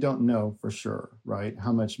answer is we don't know for sure, right?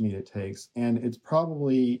 How much meat it takes. And it's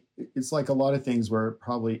like a lot of things where it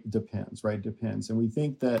probably depends, right? Depends. And we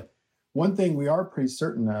think that one thing we are pretty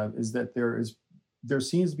certain of is that there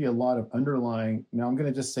seems to be a lot of underlying, now I'm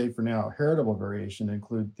going to just say for now, heritable variation,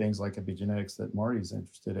 include things like epigenetics that Marty's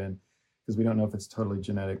interested in, because we don't know if it's totally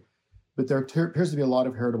genetic. But there appears to be a lot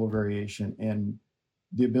of heritable variation in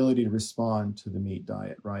the ability to respond to the meat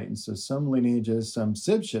diet, right? And so some lineages, some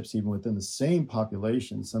SIB-ships, even within the same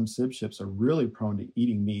population, some SIB-ships are really prone to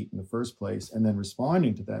eating meat in the first place and then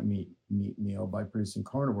responding to that meat meal by producing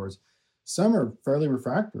carnivores. Some are fairly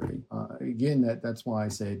refractory. Again, that's why I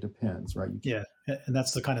say it depends, right? Yeah, and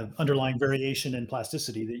that's the kind of underlying variation in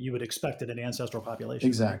plasticity that you would expect in an ancestral population.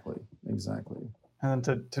 Exactly. And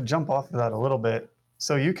to jump off of that a little bit,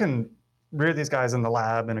 so you can rear these guys in the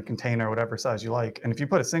lab in a container, whatever size you like. And if you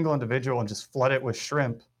put a single individual and just flood it with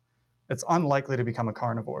shrimp, it's unlikely to become a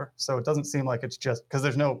carnivore. So it doesn't seem like it's just because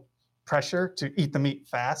there's no pressure to eat the meat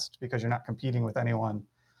fast because you're not competing with anyone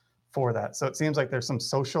for that. So it seems like there's some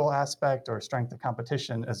social aspect or strength of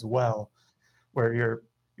competition as well, where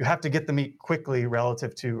you have to get the meat quickly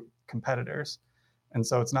relative to competitors. And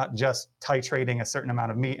so it's not just titrating a certain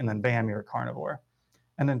amount of meat and then bam, you're a carnivore.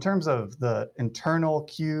 And in terms of the internal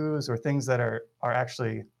cues or things that are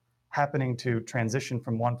actually happening to transition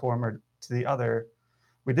from one form or to the other,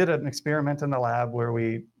 we did an experiment in the lab where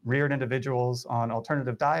we reared individuals on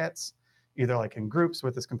alternative diets, either like in groups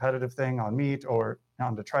with this competitive thing on meat or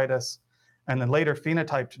on detritus, and then later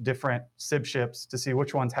phenotyped different SIB-ships to see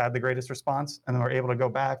which ones had the greatest response. And then we're able to go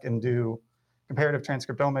back and do comparative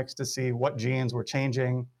transcriptomics to see what genes were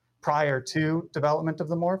changing prior to development of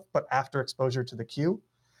the morph, but after exposure to the cue.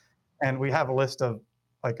 And we have a list of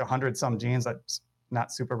like 100 some genes. That's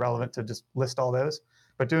not super relevant to just list all those,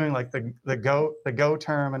 but doing like the GO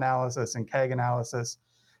term analysis and KEGG analysis,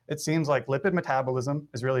 it seems like lipid metabolism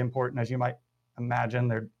is really important. As you might imagine,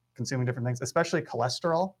 they're consuming different things, especially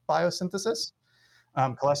cholesterol biosynthesis.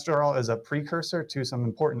 Cholesterol is a precursor to some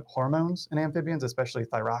important hormones in amphibians, especially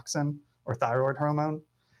thyroxine or thyroid hormone.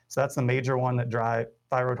 So that's the major one that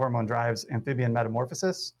thyroid hormone drives amphibian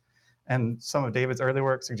metamorphosis. And some of David's early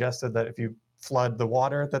work suggested that if you flood the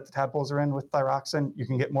water that the tadpoles are in with thyroxine, you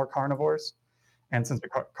can get more carnivores. And since the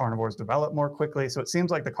carnivores develop more quickly, so it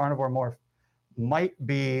seems like the carnivore morph might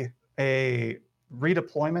be a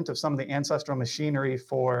redeployment of some of the ancestral machinery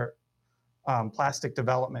for plastic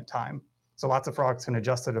development time. So lots of frogs can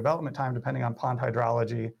adjust their development time depending on pond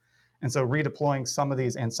hydrology. And so redeploying some of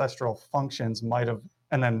these ancestral functions might have,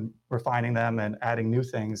 and then refining them and adding new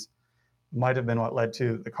things might have been what led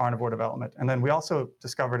to the carnivore development. And then we also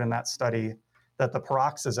discovered in that study that the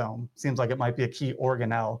peroxisome seems like it might be a key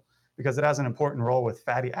organelle because it has an important role with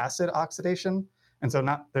fatty acid oxidation. And so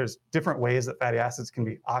there's different ways that fatty acids can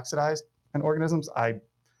be oxidized in organisms. I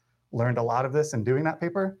learned a lot of this in doing that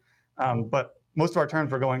paper, but most of our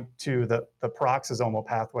terms were going to the peroxisomal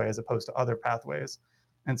pathway as opposed to other pathways.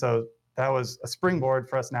 And so that was a springboard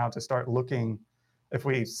for us now to start looking if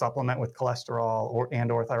we supplement with cholesterol or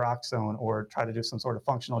thyroxone or try to do some sort of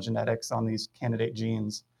functional genetics on these candidate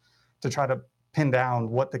genes to try to pin down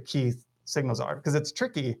what the key signals are. Because it's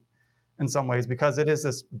tricky in some ways because it is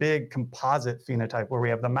this big composite phenotype where we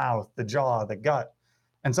have the mouth, the jaw, the gut,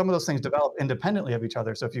 and some of those things develop independently of each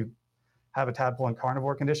other. So if you have a tadpole in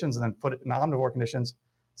carnivore conditions and then put it in omnivore conditions,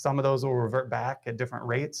 some of those will revert back at different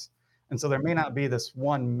rates. And so there may not be this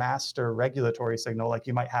one master regulatory signal like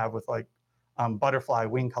you might have with like butterfly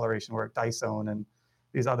wing coloration where dysone and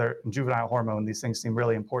these other juvenile hormone, these things seem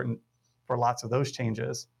really important for lots of those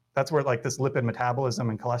changes. That's where like this lipid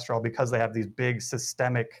metabolism and cholesterol, because they have these big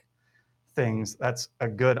systemic things, that's a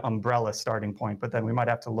good umbrella starting point. But then we might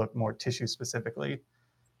have to look more tissue specifically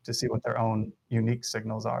to see what their own unique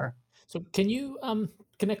signals are. So can you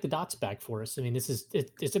connect the dots back for us? I mean,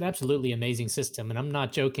 it's an absolutely amazing system, and I'm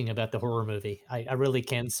not joking about the horror movie. I really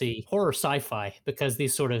can see horror sci-fi because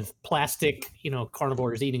these sort of plastic,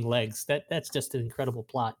 carnivores eating legs. That's just an incredible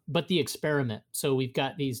plot. But the experiment. So we've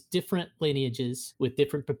got these different lineages with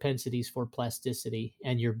different propensities for plasticity,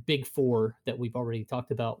 and your big four that we've already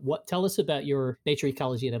talked about. Tell us about your Nature,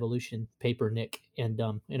 Ecology, and Evolution paper, Nick, and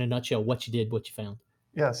in a nutshell, what you did, what you found.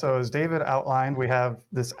 Yeah, so as David outlined, we have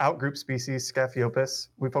this outgroup species, Scaphiopas.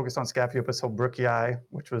 We focused on Scaphiopas holbrookii,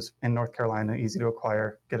 which was in North Carolina, easy to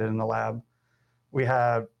acquire, get it in the lab. We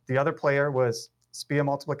have the other player was Spia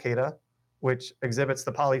multiplicata, which exhibits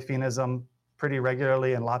the polyphenism pretty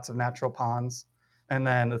regularly in lots of natural ponds. And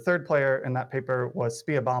then the third player in that paper was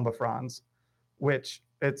Spia bombifrons, which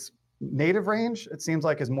its native range, it seems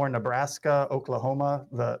like, is more Nebraska, Oklahoma,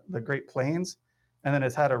 the Great Plains. And then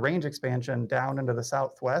it's had a range expansion down into the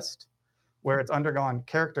southwest, where it's undergone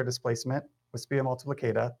character displacement with Spia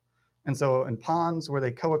multiplicata. And so in ponds where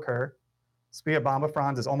they co-occur, Spia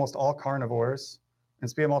bombifrons is almost all carnivores, and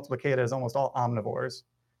Spia multiplicata is almost all omnivores,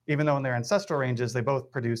 even though in their ancestral ranges, they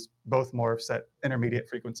both produce both morphs at intermediate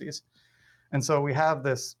frequencies. And so we have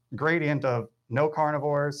this gradient of no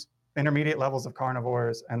carnivores, intermediate levels of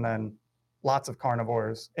carnivores, and then lots of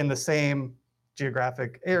carnivores in the same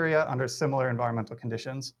geographic area under similar environmental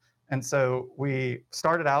conditions. And so we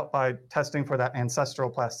started out by testing for that ancestral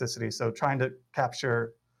plasticity, so trying to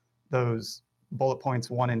capture those bullet points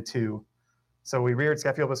 1 and 2. So we reared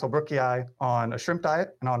Scaphiopas holbrookii on a shrimp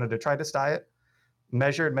diet and on a detritus diet,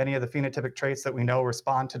 measured many of the phenotypic traits that we know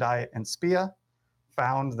respond to diet and Spia,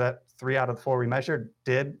 found that 3 out of the 4 we measured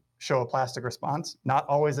did show a plastic response, not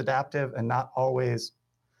always adaptive and not always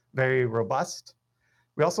very robust.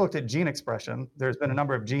 We also looked at gene expression. There's been a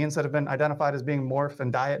number of genes that have been identified as being morph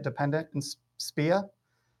and diet dependent in Spia.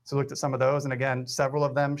 So we looked at some of those, and again, several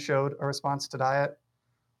of them showed a response to diet,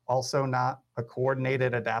 also not a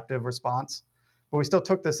coordinated adaptive response. But we still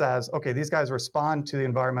took this as, okay, these guys respond to the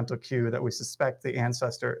environmental cue that we suspect the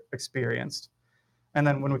ancestor experienced. And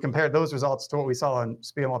then when we compared those results to what we saw in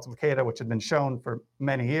Spia multiplicata, which had been shown for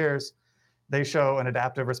many years, they show an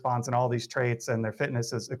adaptive response in all these traits, and their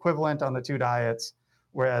fitness is equivalent on the 2 diets.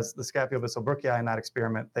 Whereas the Scaphiopas holbrookii in that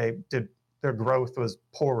experiment, their growth was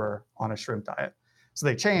poorer on a shrimp diet. So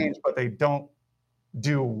they change, but they don't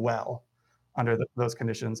do well under those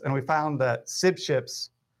conditions. And we found that SIB ships,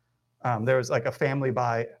 there was like a family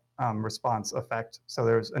by response effect. So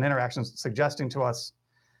there was an interaction suggesting to us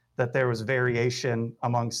that there was variation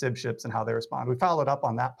among SIB ships and how they respond. We followed up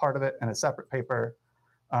on that part of it in a separate paper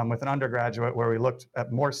with an undergraduate where we looked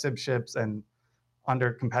at more SIB ships and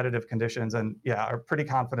under competitive conditions, and are pretty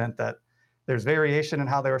confident that there's variation in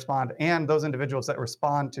how they respond, and those individuals that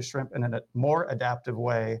respond to shrimp in a more adaptive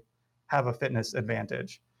way have a fitness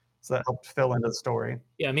advantage. So that helped fill into the story.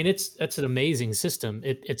 Yeah, I mean, that's an amazing system.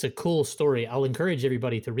 It's a cool story. I'll encourage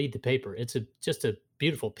everybody to read the paper. It's just a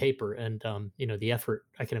beautiful paper, and the effort.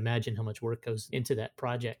 I can imagine how much work goes into that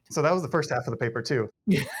project. So that was the first half of the paper too.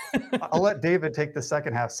 I'll let David take the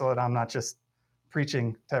second half so that I'm not just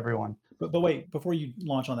preaching to everyone. But wait, before you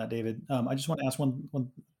launch on that, David, I just want to ask one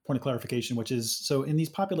point of clarification, which is, so in these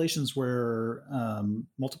populations where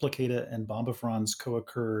multiplicata and bombifrons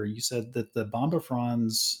co-occur, you said that the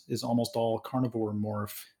bombifrons is almost all carnivore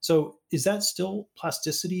morph. So is that still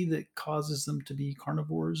plasticity that causes them to be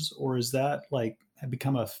carnivores, or is that like have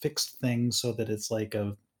become a fixed thing so that it's like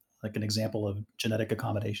an example of genetic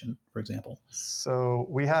accommodation, for example? So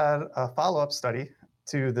we had a follow-up study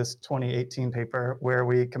to this 2018 paper where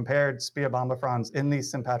we compared Spia bombifrons in these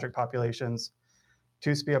sympatric populations to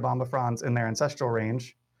Spia bombifrons in their ancestral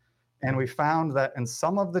range. And we found that in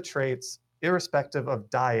some of the traits, irrespective of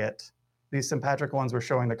diet, these sympatric ones were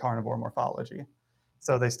showing the carnivore morphology.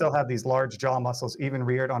 So they still have these large jaw muscles, even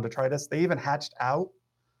reared on detritus. They even hatched out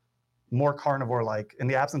more carnivore-like. In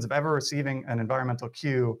the absence of ever receiving an environmental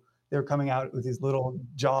cue, they were coming out with these little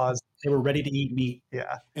jaws. They were ready to eat meat.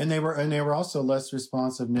 Yeah. And they were also less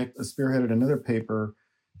responsive. Nick spearheaded another paper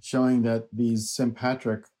showing that these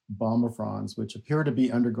sympatric bombifrons, which appear to be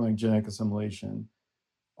undergoing genetic assimilation,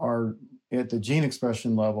 are at the gene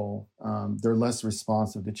expression level, they're less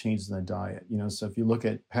responsive to changes in the diet. So if you look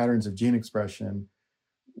at patterns of gene expression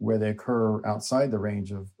where they occur outside the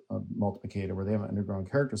range of multiplicata, where they have undergone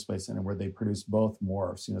character displacement and where they produce both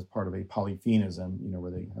morphs, as part of a polyphenism,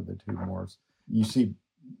 where they have the 2 morphs, you see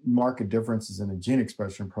marked differences in the gene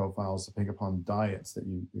expression profiles depending upon diets that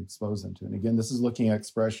you expose them to. And again, this is looking at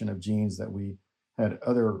expression of genes that we had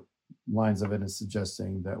other lines of evidence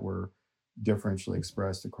suggesting that were differentially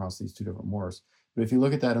expressed across these 2 different morphs. But if you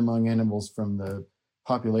look at that among animals from the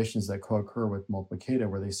populations that co-occur with Multiplicator,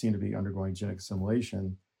 where they seem to be undergoing genetic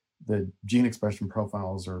assimilation, the gene expression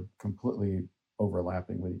profiles are completely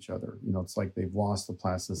overlapping with each other. It's like they've lost the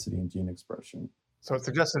plasticity in gene expression. So it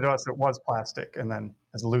suggested to us it was plastic and then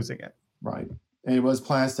is losing it. Right. And it was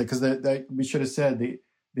plastic because we should have said the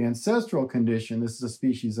ancestral condition, this is a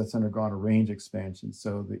species that's undergone a range expansion.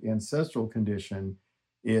 So the ancestral condition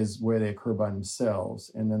is where they occur by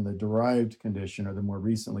themselves. And then the derived condition, or the more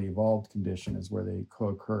recently evolved condition, is where they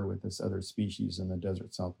co-occur with this other species in the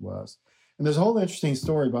desert Southwest. And there's a whole interesting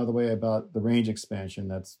story, by the way, about the range expansion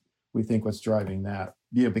that's, we think, what's driving that.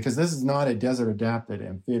 Yeah, because this is not a desert-adapted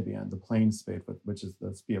amphibian, the plain spadefoot, which is the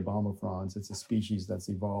Spia bomifrons. It's a species that's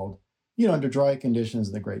evolved, under dry conditions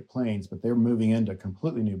in the Great Plains, but they're moving into a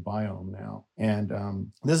completely new biome now. And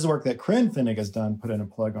this is work that Corinne Finnig has done, put in a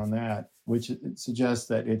plug on that, which suggests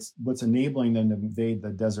that it's what's enabling them to invade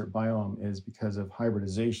the desert biome is because of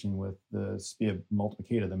hybridization with the Spia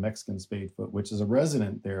multiplicata, the Mexican spadefoot, which is a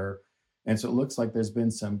resident there. And so it looks like there's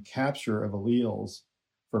been some capture of alleles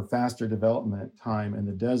for faster development time in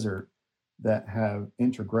the desert that have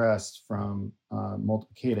introgressed from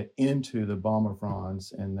multiplicata into the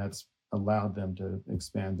bomifrons, and that's allowed them to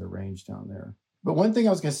expand their range down there. But one thing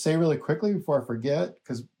I was going to say really quickly before I forget,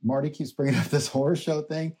 because Marty keeps bringing up this horror show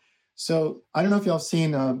thing. So I don't know if y'all have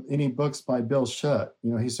seen any books by Bill Schutt.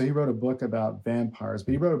 He wrote a book about vampires,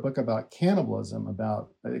 but he wrote a book about cannibalism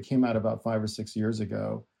it came out about 5 or 6 years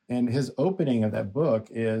ago. And his opening of that book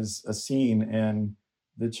is a scene in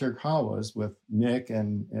the Chiricahuas with Nick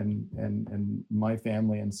and my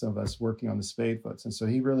family and some of us working on the spadefoots. And so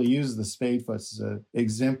he really uses the spadefoots as an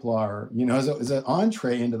exemplar, as an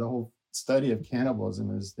entree into the whole study of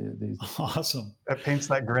cannibalism. Is the Awesome. That paints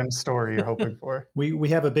that grim story you're hoping for. We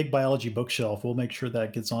have a big biology bookshelf. We'll make sure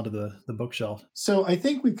that gets onto the bookshelf. So I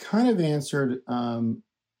think we kind of answered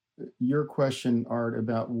your question, Art,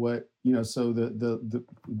 about what, so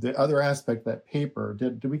the other aspect, that paper,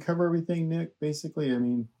 did we cover everything, Nick, basically? I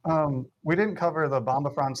mean, we didn't cover the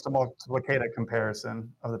bomifrons to multiplicata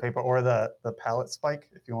comparison of the paper, or the palette spike,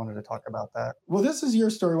 if you wanted to talk about that. Well, this is your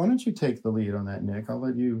story. Why don't you take the lead on that, Nick? I'll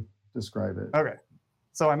let you describe it. Okay.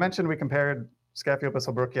 So I mentioned we compared Scaphiopus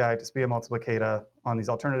holbrookii to Spia multiplicata on these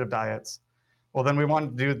alternative diets. Well, then we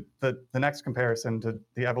wanted to do the next comparison to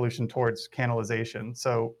the evolution towards cannibalization.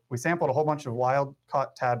 So we sampled a whole bunch of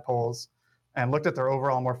wild-caught tadpoles and looked at their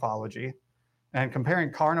overall morphology. And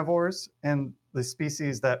comparing carnivores and the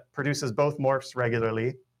species that produces both morphs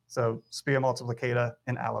regularly, so Spia multiplicata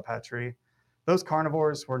and Allopatry, those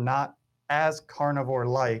carnivores were not as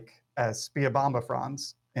carnivore-like as Spia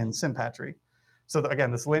bomifrons in Sympatry. So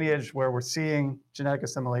again, this lineage where we're seeing genetic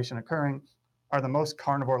assimilation occurring are the most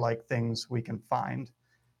carnivore-like things we can find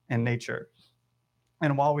in nature.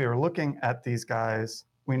 And while we were looking at these guys,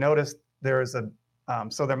 we noticed there is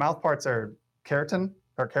so their mouth parts are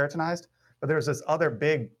keratinized, but there's this other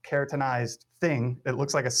big keratinized thing that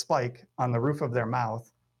looks like a spike on the roof of their mouth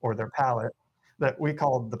or their palate that we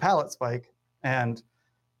called the palate spike, and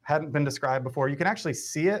hadn't been described before. You can actually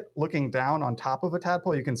see it looking down on top of a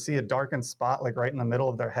tadpole. You can see a darkened spot like right in the middle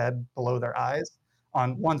of their head below their eyes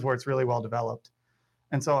on ones where it's really well developed.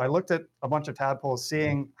 And so I looked at a bunch of tadpoles,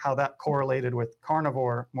 seeing how that correlated with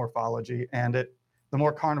carnivore morphology. And the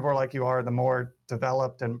more carnivore-like you are, the more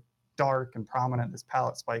developed and dark and prominent this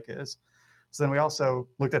palate spike is. So then we also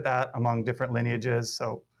looked at that among different lineages.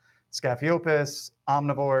 So Scaphiopus,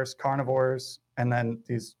 omnivores, carnivores, and then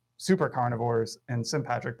these super carnivores and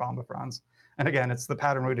sympatric bomifrons. And again, it's the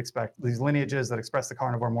pattern we'd expect. These lineages that express the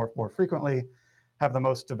carnivore morph more frequently have the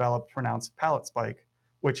most developed pronounced palate spike,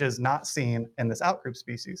 which is not seen in this outgroup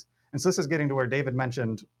species. And so this is getting to where David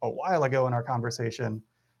mentioned a while ago in our conversation.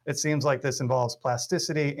 It seems like this involves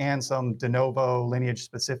plasticity and some de novo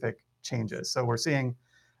lineage-specific changes. So we're seeing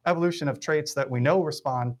evolution of traits that we know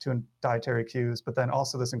respond to dietary cues, but then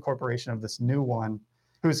also this incorporation of this new one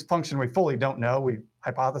whose function we fully don't know. We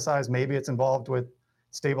hypothesize maybe it's involved with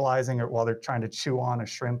stabilizing or while they're trying to chew on a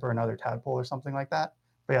shrimp or another tadpole or something like that.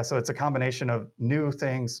 But yeah, so it's a combination of new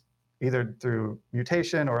things, either through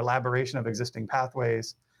mutation or elaboration of existing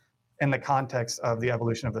pathways in the context of the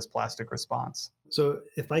evolution of this plastic response. So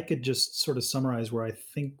if I could just sort of summarize where I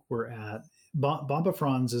think we're at,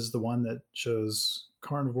 Bomifrons is the one that shows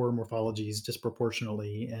carnivore morphologies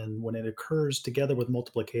disproportionately, and when it occurs together with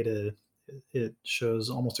Multiplicata, it shows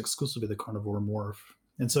almost exclusively the carnivore morph.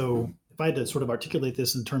 And so if I had to sort of articulate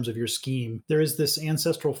this in terms of your scheme, there is this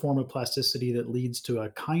ancestral form of plasticity that leads to a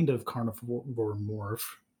kind of carnivore morph,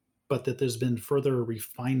 but that there's been further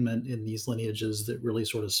refinement in these lineages that really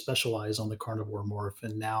sort of specialize on the carnivore morph.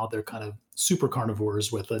 And now they're kind of super carnivores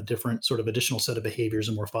with a different sort of additional set of behaviors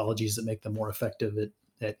and morphologies that make them more effective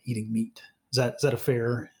at eating meat. Is that a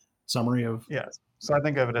fair summary of? Yes. So I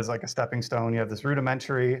think of it as like a stepping stone. You have this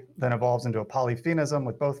rudimentary, then evolves into a polyphenism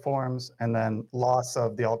with both forms, and then loss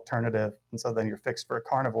of the alternative. And so then you're fixed for a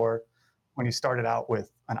carnivore when you started out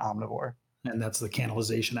with an omnivore. And that's the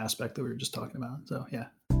canalization aspect that we were just talking about. So, yeah.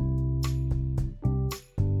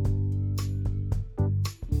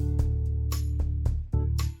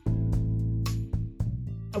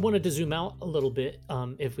 I wanted to zoom out a little bit,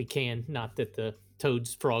 if we can. Not that the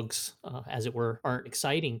toads, frogs, as it were, aren't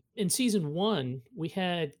exciting. In season 1, we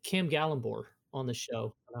had Cam Gallenbohr on the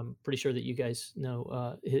show. I'm pretty sure that you guys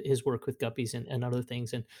know his work with guppies and other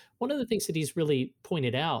things. And one of the things that he's really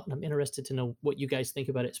pointed out, and I'm interested to know what you guys think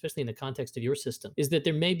about it, especially in the context of your system, is that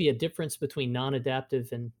there may be a difference between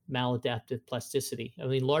non-adaptive and maladaptive plasticity. I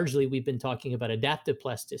mean, largely we've been talking about adaptive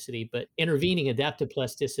plasticity, but intervening adaptive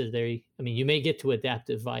plasticity, I mean, you may get to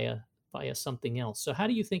adaptive via something else. So how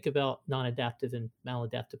do you think about non-adaptive and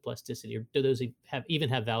maladaptive plasticity, or do those even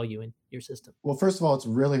have value in your system? Well, first of all, it's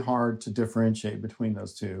really hard to differentiate between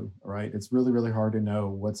those two, right? It's really, really hard to know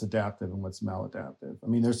what's adaptive and what's maladaptive. I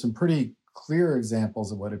mean, there's some pretty clear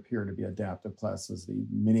examples of what appear to be adaptive plasticity.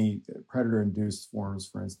 Many predator-induced forms,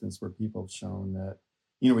 for instance, where people have shown that,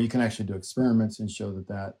 where you can actually do experiments and show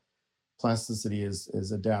that plasticity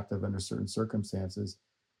is adaptive under certain circumstances.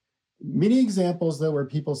 Many examples, though, where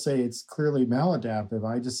people say it's clearly maladaptive,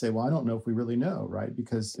 I just say, well, I don't know if we really know, right?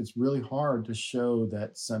 Because it's really hard to show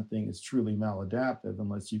that something is truly maladaptive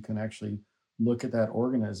unless you can actually look at that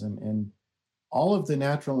organism in all of the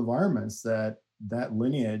natural environments that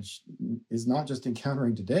lineage is not just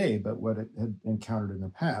encountering today, but what it had encountered in the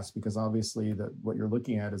past, because obviously what you're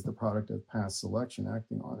looking at is the product of past selection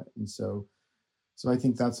acting on it. And so I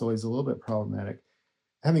think that's always a little bit problematic.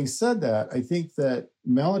 Having said that, I think that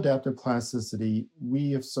maladaptive plasticity,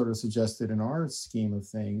 we have sort of suggested in our scheme of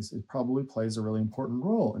things, it probably plays a really important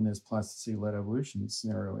role in this plasticity-led evolution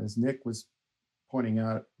scenario. As Nick was pointing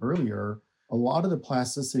out earlier, a lot of the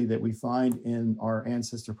plasticity that we find in our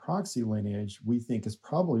ancestor proxy lineage, we think is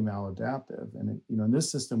probably maladaptive. And in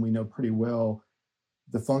this system, we know pretty well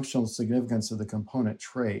the functional significance of the component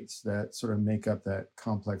traits that sort of make up that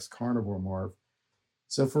complex carnivore morph.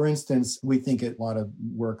 So for instance, we think a lot of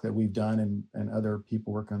work that we've done and other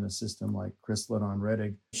people work on the system like Chris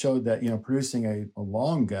Ledon-Rettig showed that, producing a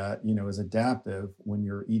long gut, is adaptive when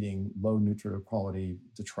you're eating low nutritive quality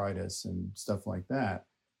detritus and stuff like that.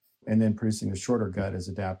 And then producing a shorter gut is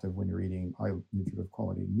adaptive when you're eating high nutritive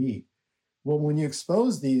quality meat. Well, when you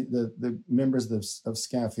expose the members of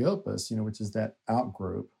Scaphiopus, which is that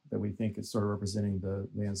outgroup that we think is sort of representing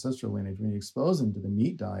the ancestral lineage, when you expose them to the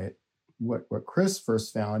meat diet, what Chris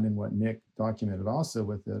first found and what Nick documented also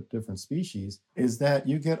with the different species is that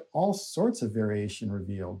you get all sorts of variation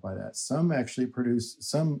revealed by that. Some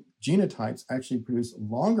genotypes actually produce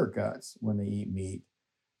longer guts when they eat meat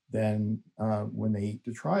than when they eat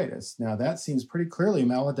detritus. Now that seems pretty clearly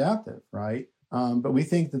maladaptive, right? But we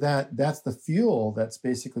think that's the fuel that's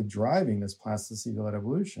basically driving this plasticity-led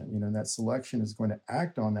evolution. And that selection is going to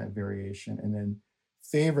act on that variation and then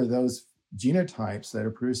favor those genotypes that are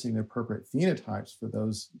producing the appropriate phenotypes for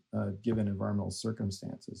those given environmental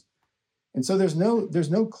circumstances. And so there's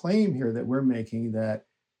no claim here that we're making that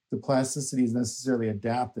the plasticity is necessarily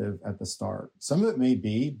adaptive at the start. Some of it may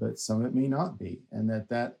be, but some of it may not be. And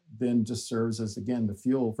that then just serves as, again, the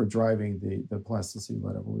fuel for driving the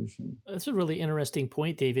plasticity-led evolution. That's a really interesting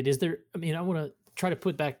point, David. I want to try to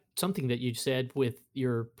put back something that you said with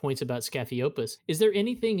your points about Scaphiopus. Is there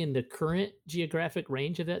anything in the current geographic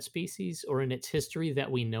range of that species or in its history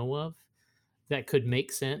that we know of that could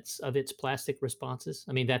make sense of its plastic responses?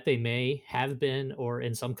 I mean, that they may have been or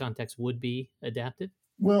in some contexts would be adapted?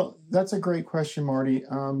 Well, that's a great question, Marty.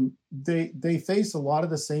 They face a lot of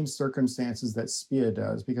the same circumstances that Spia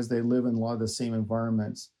does because they live in a lot of the same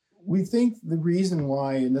environments. We think the reason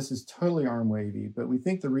why, and this is totally arm wavy, but we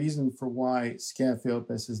think the reason for why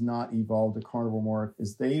Scaphiopus has not evolved a carnivore morph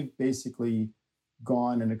is they've basically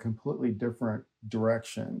gone in a completely different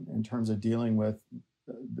direction in terms of dealing with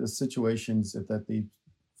the situations that the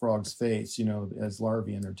frogs face, as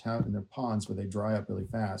larvae in their ponds where they dry up really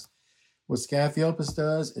fast. What Scaphiopus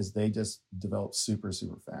does is they just develop super,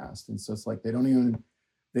 super fast. And so it's like they don't even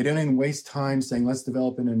waste time saying, let's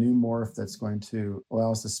develop in a new morph that's going to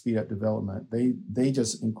allow us to speed up development. They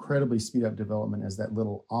just incredibly speed up development as that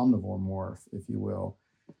little omnivore morph, if you will.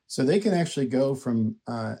 So they can actually go from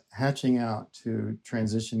hatching out to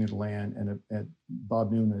transitioning to land, and at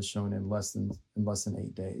Bob Newman has shown in less than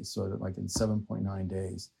 8 days, so like in 7.9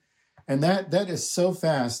 days, and that is so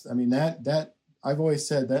fast. I mean, that I've always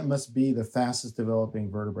said that must be the fastest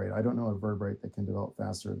developing vertebrate. I don't know a vertebrate that can develop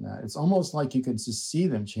faster than that. It's almost like you could just see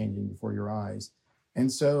them changing before your eyes.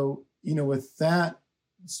 And so, with that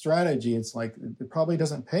strategy, it's like it probably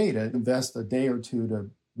doesn't pay to invest a day or two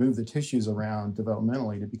to move the tissues around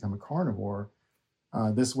developmentally to become a carnivore.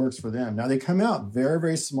 This works for them. Now they come out very,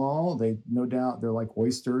 very small. They, no doubt, they're like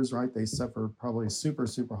oysters, right? They suffer probably super,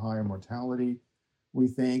 super high mortality, we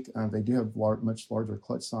think. They do have much larger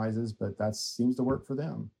clutch sizes, but that seems to work for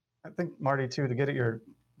them. I think, Marty, too, to get at your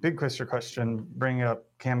big picture question, bringing up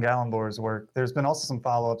Cam Gallenbohr's work, there's been also some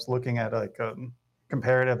follow-ups looking at like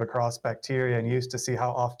comparative across bacteria and yeast to see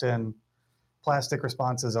how often plastic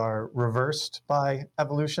responses are reversed by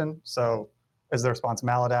evolution. So is the response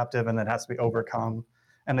maladaptive and then has to be overcome?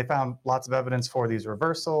 And they found lots of evidence for these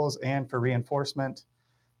reversals and for reinforcement.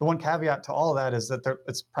 The one caveat to all of that is that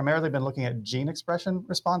it's primarily been looking at gene expression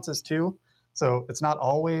responses too. So it's not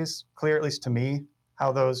always clear, at least to me,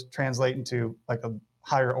 how those translate into like a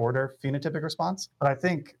higher order phenotypic response. But I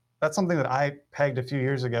think that's something that I pegged a few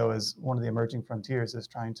years ago as one of the emerging frontiers, is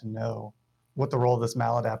trying to know what the role of this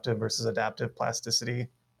maladaptive versus adaptive plasticity,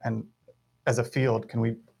 and as a field, can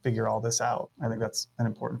we figure all this out? I think that's an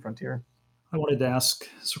important frontier. I wanted to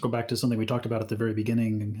circle back to something we talked about at the very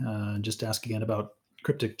beginning, just ask again about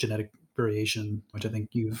cryptic genetic variation, which I think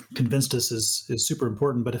you've convinced us is super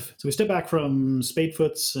important. But so we step back from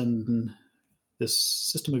Spadefoots and this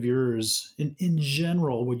system of yours, in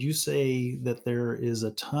general, would you say that there is a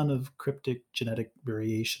ton of cryptic genetic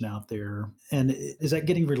variation out there? And is that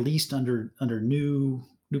getting released under new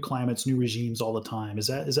climates, new regimes all the time? Is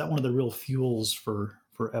that one of the real fuels for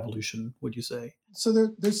evolution, would you say? So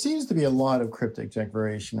there seems to be a lot of cryptic genetic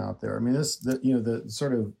variation out there. I mean,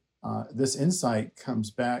 this insight comes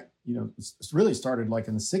back, it's really started like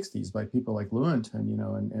in the 60s by people like Lewontin,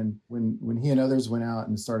 and when he and others went out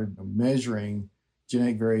and started measuring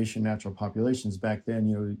genetic variation in natural populations back then,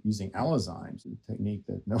 using allozymes, a technique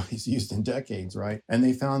that nobody's used in decades, right? And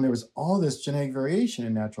they found there was all this genetic variation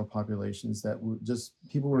in natural populations that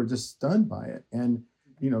people were just stunned by it. And,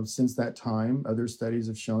 since that time, other studies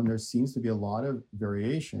have shown there seems to be a lot of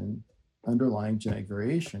variation, underlying genetic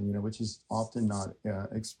variation, which is often not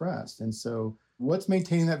expressed. And so what's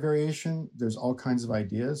maintaining that variation? There's all kinds of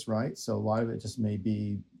ideas, right? So a lot of it just may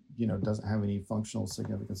be, doesn't have any functional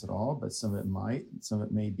significance at all, but some of it might. Some of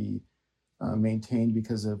it may be maintained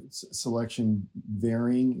because of selection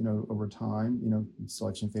varying, over time,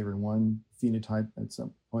 selection favoring one phenotype at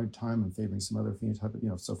some point in time and favoring some other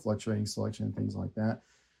phenotype, so fluctuating selection and things like that.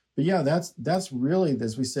 But yeah, that's really,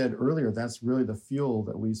 as we said earlier, that's really the fuel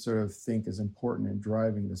that we sort of think is important in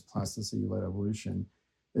driving this plasticity-led evolution,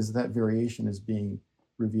 is that variation is being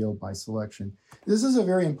revealed by selection. This is a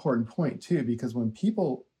very important point too, because when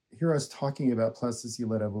people hear us talking about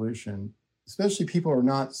plasticity-led evolution, especially people who are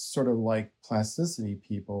not sort of like plasticity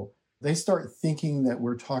people, they start thinking that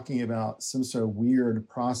we're talking about some sort of weird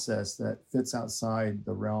process that fits outside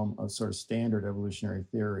the realm of sort of standard evolutionary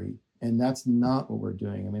theory. And that's not what we're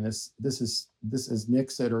doing. I mean, this is, as Nick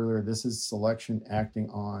said earlier, this is selection acting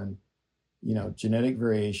on, genetic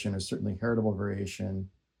variation, or certainly heritable variation,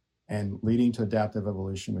 and leading to adaptive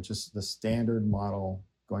evolution, which is the standard model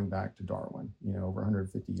going back to Darwin, over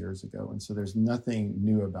 150 years ago. And so there's nothing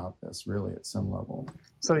new about this, really, at some level.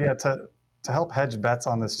 So yeah, to help hedge bets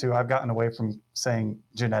on this too, I've gotten away from saying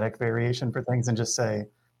genetic variation for things and just say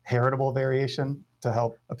heritable variation, to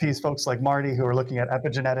help appease folks like Marty who are looking at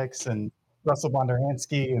epigenetics and Russell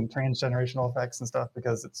Bondarhansky and transgenerational effects and stuff,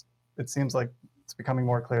 because it seems like it's becoming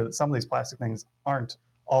more clear that some of these plastic things aren't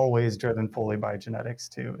always driven fully by genetics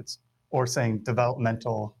too. Or saying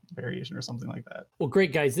developmental variation or something like that. Well,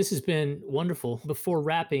 great, guys. This has been wonderful. Before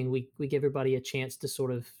wrapping, we give everybody a chance to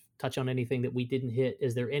sort of touch on anything that we didn't hit.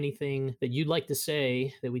 Is there anything that you'd like to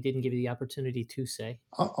say that we didn't give you the opportunity to say?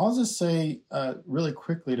 I'll just say really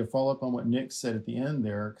quickly to follow up on what Nick said at the end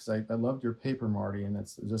there, because I loved your paper, Marty, and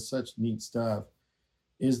that's just such neat stuff,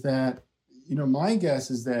 is that, my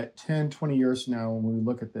guess is that 10, 20 years from now, when we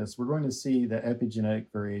look at this, we're going to see that epigenetic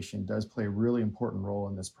variation does play a really important role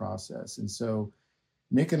in this process. And so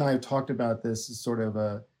Nick and I have talked about this as sort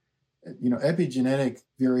of epigenetic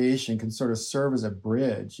variation can sort of serve as a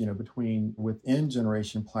bridge, between within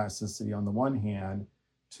generation plasticity on the one hand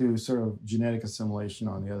to sort of genetic assimilation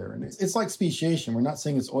on the other. And it's like speciation. We're not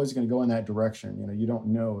saying it's always going to go in that direction. You don't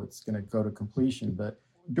know it's going to go to completion. But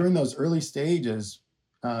during those early stages,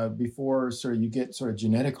 before sort of you get sort of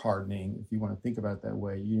genetic hardening, if you want to think about it that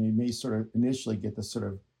way, you may sort of initially get this sort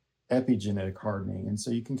of epigenetic hardening. And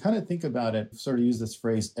so you can kind of think about it, sort of use this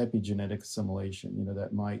phrase epigenetic assimilation,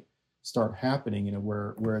 that might start happening,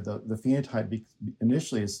 where the phenotype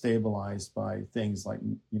initially is stabilized by things like,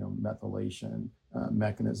 methylation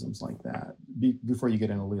mechanisms like that before you get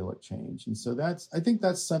an allelic change. And so I think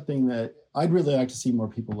that's something that I'd really like to see more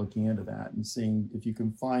people looking into that and seeing if you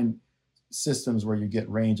can find systems where you get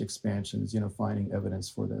range expansions, finding evidence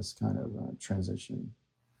for this kind of transition.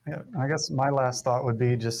 Yeah, I guess my last thought would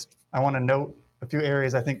be I want to note a few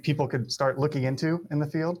areas I think people could start looking into in the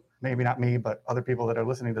field. Maybe not me, but other people that are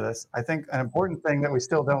listening to this. I think an important thing that we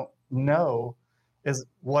still don't know is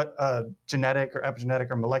what a genetic or epigenetic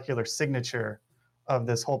or molecular signature of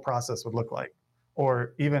this whole process would look like,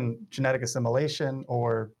 or even genetic assimilation,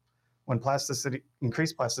 or when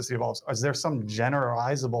increased plasticity evolves, is there some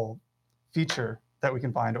generalizable feature that we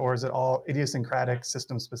can find, or is it all idiosyncratic,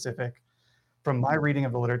 system specific? From my reading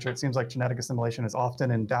of the literature, it seems like genetic assimilation is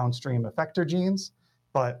often in downstream effector genes,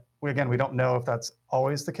 but we don't know if that's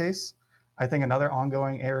always the case. I think another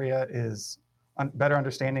ongoing area is better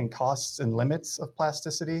understanding costs and limits of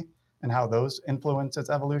plasticity and how those influence its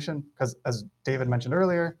evolution. Because as David mentioned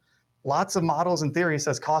earlier, lots of models and theory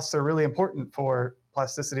says costs are really important for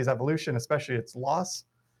plasticity's evolution, especially its loss,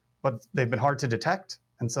 but they've been hard to detect.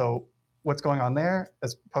 And so what's going on there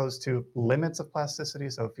as opposed to limits of plasticity?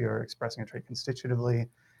 So if you're expressing a trait constitutively,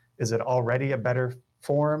 is it already a better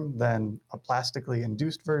form than a plastically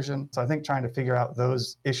induced version? So I think trying to figure out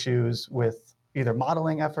those issues with either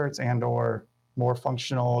modeling efforts and or more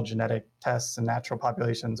functional genetic tests in natural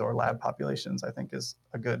populations or lab populations, I think is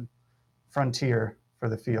a good frontier for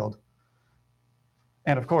the field.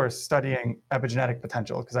 And of course, studying epigenetic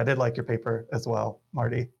potential, because I did like your paper as well,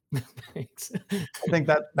 Marty. Thanks. I think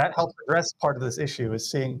that helps address part of this issue, is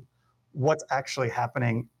seeing what's actually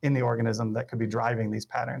happening in the organism that could be driving these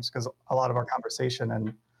patterns. Because a lot of our conversation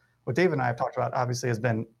and what Dave and I have talked about obviously has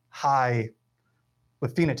been high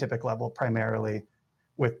with phenotypic level primarily,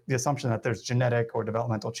 with the assumption that there's genetic or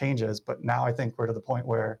developmental changes. But now I think we're to the point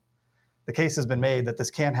where the case has been made that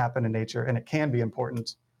this can happen in nature and it can be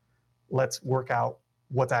important. Let's work out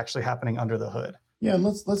what's actually happening under the hood. Yeah, and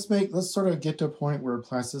let's sort of get to a point where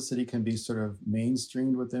plasticity can be sort of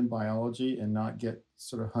mainstreamed within biology and not get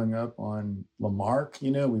sort of hung up on Lamarck.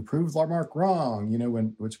 We proved Lamarck wrong,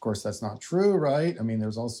 which of course that's not true, right? I mean,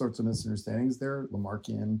 there's all sorts of misunderstandings there.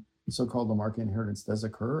 So-called Lamarckian inheritance does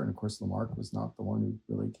occur. And of course, Lamarck was not the one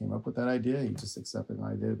who really came up with that idea. He just accepted an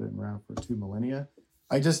idea that had been around for 2 millennia.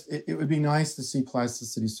 It would be nice to see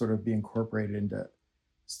plasticity sort of be incorporated into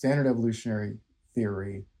standard evolutionary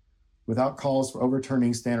theory without calls for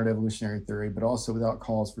overturning standard evolutionary theory, but also without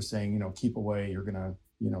calls for saying, keep away, you're going to,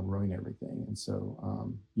 ruin everything. And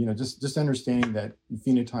so, just understanding that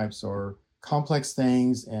phenotypes are complex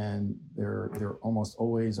things and they're almost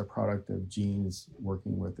always a product of genes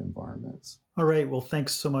working with environments. All right. Well,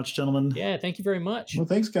 thanks so much, gentlemen. Yeah, thank you very much. Well,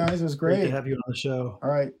 thanks, guys. It was great to have you on the show. All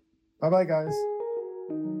right. Bye-bye, guys.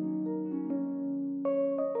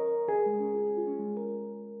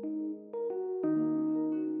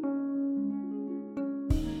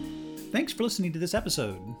 Thanks for listening to this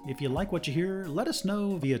episode. If you like what you hear, let us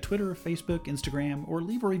know via Twitter, Facebook, Instagram, or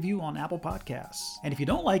leave a review on Apple Podcasts. And if you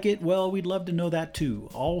don't like it, well, we'd love to know that too.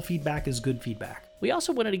 All feedback is good feedback. We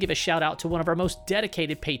also wanted to give a shout out to one of our most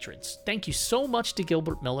dedicated patrons. Thank you so much to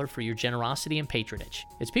Gilbert Miller for your generosity and patronage.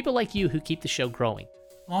 It's people like you who keep the show growing.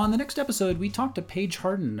 On the next episode, we talk to Paige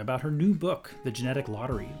Harden about her new book, The Genetic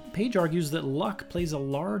Lottery. Paige argues that luck plays a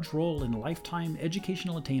large role in lifetime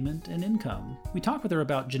educational attainment and income. We talk with her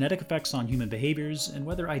about genetic effects on human behaviors and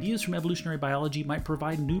whether ideas from evolutionary biology might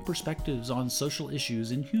provide new perspectives on social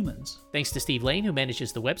issues in humans. Thanks to Steve Lane, who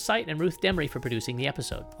manages the website, and Ruth Demery for producing the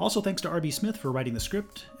episode. Also thanks to R.B. Smith for writing the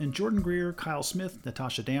script, and Jordan Greer, Kyle Smith,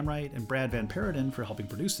 Natasha Damright, and Brad Van Paradin for helping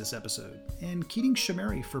produce this episode, and Keating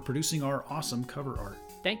Shamari for producing our awesome cover art.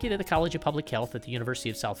 Thank you to the College of Public Health at the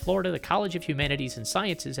University of South Florida, the College of Humanities and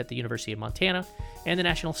Sciences at the University of Montana, and the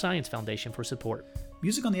National Science Foundation for support.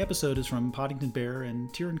 Music on the episode is from Poddington Bear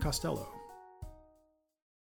and Tieran Costello.